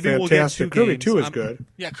 isn't maybe fantastic. We'll Kirby 2 is good.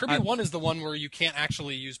 Yeah, Kirby 1 is the one where you can't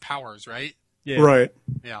actually use powers, right? Yeah. Right.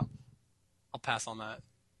 Yeah. I'll pass on that.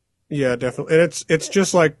 Yeah, definitely. And it's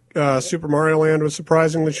just like Super Mario Land was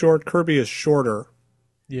surprisingly short. Kirby is shorter.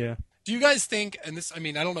 Yeah. Do you guys think, and this, I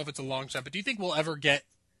mean, I don't know if it's a long shot, but do you think we'll ever get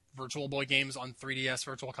Virtual Boy games on 3DS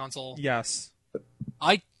Virtual Console? Yes.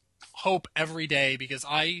 I hope every day, because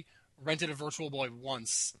I rented a Virtual Boy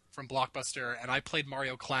once from Blockbuster, and I played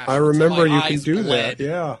Mario Clash. I remember until my you can eyes do bled. that,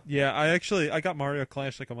 yeah. Yeah, I got Mario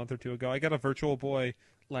Clash like a month or two ago. I got a Virtual Boy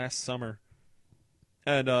last summer.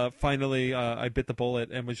 And finally I bit the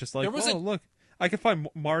bullet and was just like, look, I can find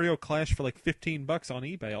Mario Clash for like $15 on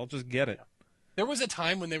eBay. I'll just get it. There was a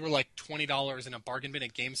time when they were like $20 in a bargain bin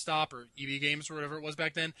at GameStop or EB Games or whatever it was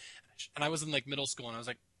back then. And I was in like middle school, and I was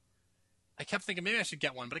like, I kept thinking maybe I should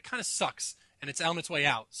get one, but it kind of sucks, and it's on its way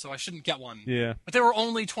out, so I shouldn't get one. Yeah. But they were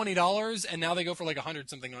only $20, and now they go for like 100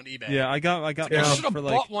 something on eBay. Yeah, I got I mine should have for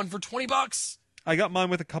bought one for $20. I got mine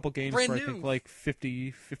with a couple games Brand for new. I think like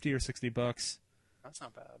 50 or $60. That's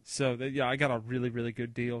not bad. So yeah, I got a really, really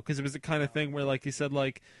good deal, because it was the kind of thing where, like you said,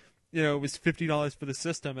 like, you know, it was $50 for the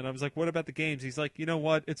system, and I was like, what about the games? He's like, you know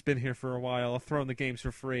what? It's been here for a while. I'll throw in the games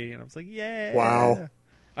for free. And I was like, yeah. Wow.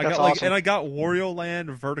 That's awesome. And I got Wario Land,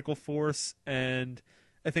 Vertical Force, and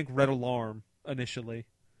I think Red Alarm initially,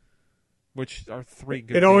 which are 3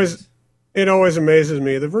 good games. It always amazes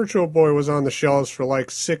me. The Virtual Boy was on the shelves for like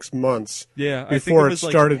 6 months. Yeah, before I think it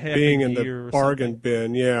started like being in the bargain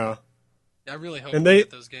bin. Yeah. I really hope And we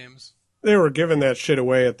get those games. They were giving that shit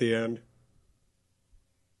away at the end.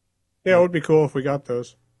 Yeah, it would be cool if we got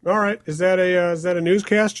those. All right, is that a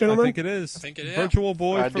newscast, gentlemen? I think it is. I think it is. Virtual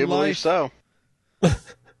Boy I for do life. believe so.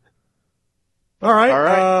 All right. All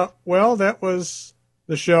right. Well, that was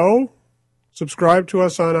the show. Subscribe to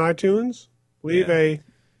us on iTunes. Leave a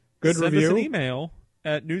good Send review. us an email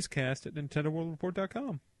at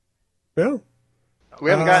newscast@nintendoworldreport.com. Yeah. We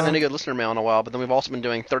haven't gotten any good listener mail in a while, but then we've also been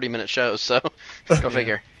doing 30-minute shows, so go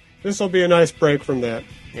figure. This will be a nice break from that.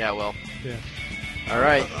 Yeah, well. Yeah. All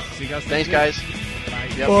right. See you guys. Thanks, next week. guys.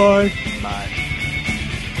 Bye. Yep. Bye. Bye.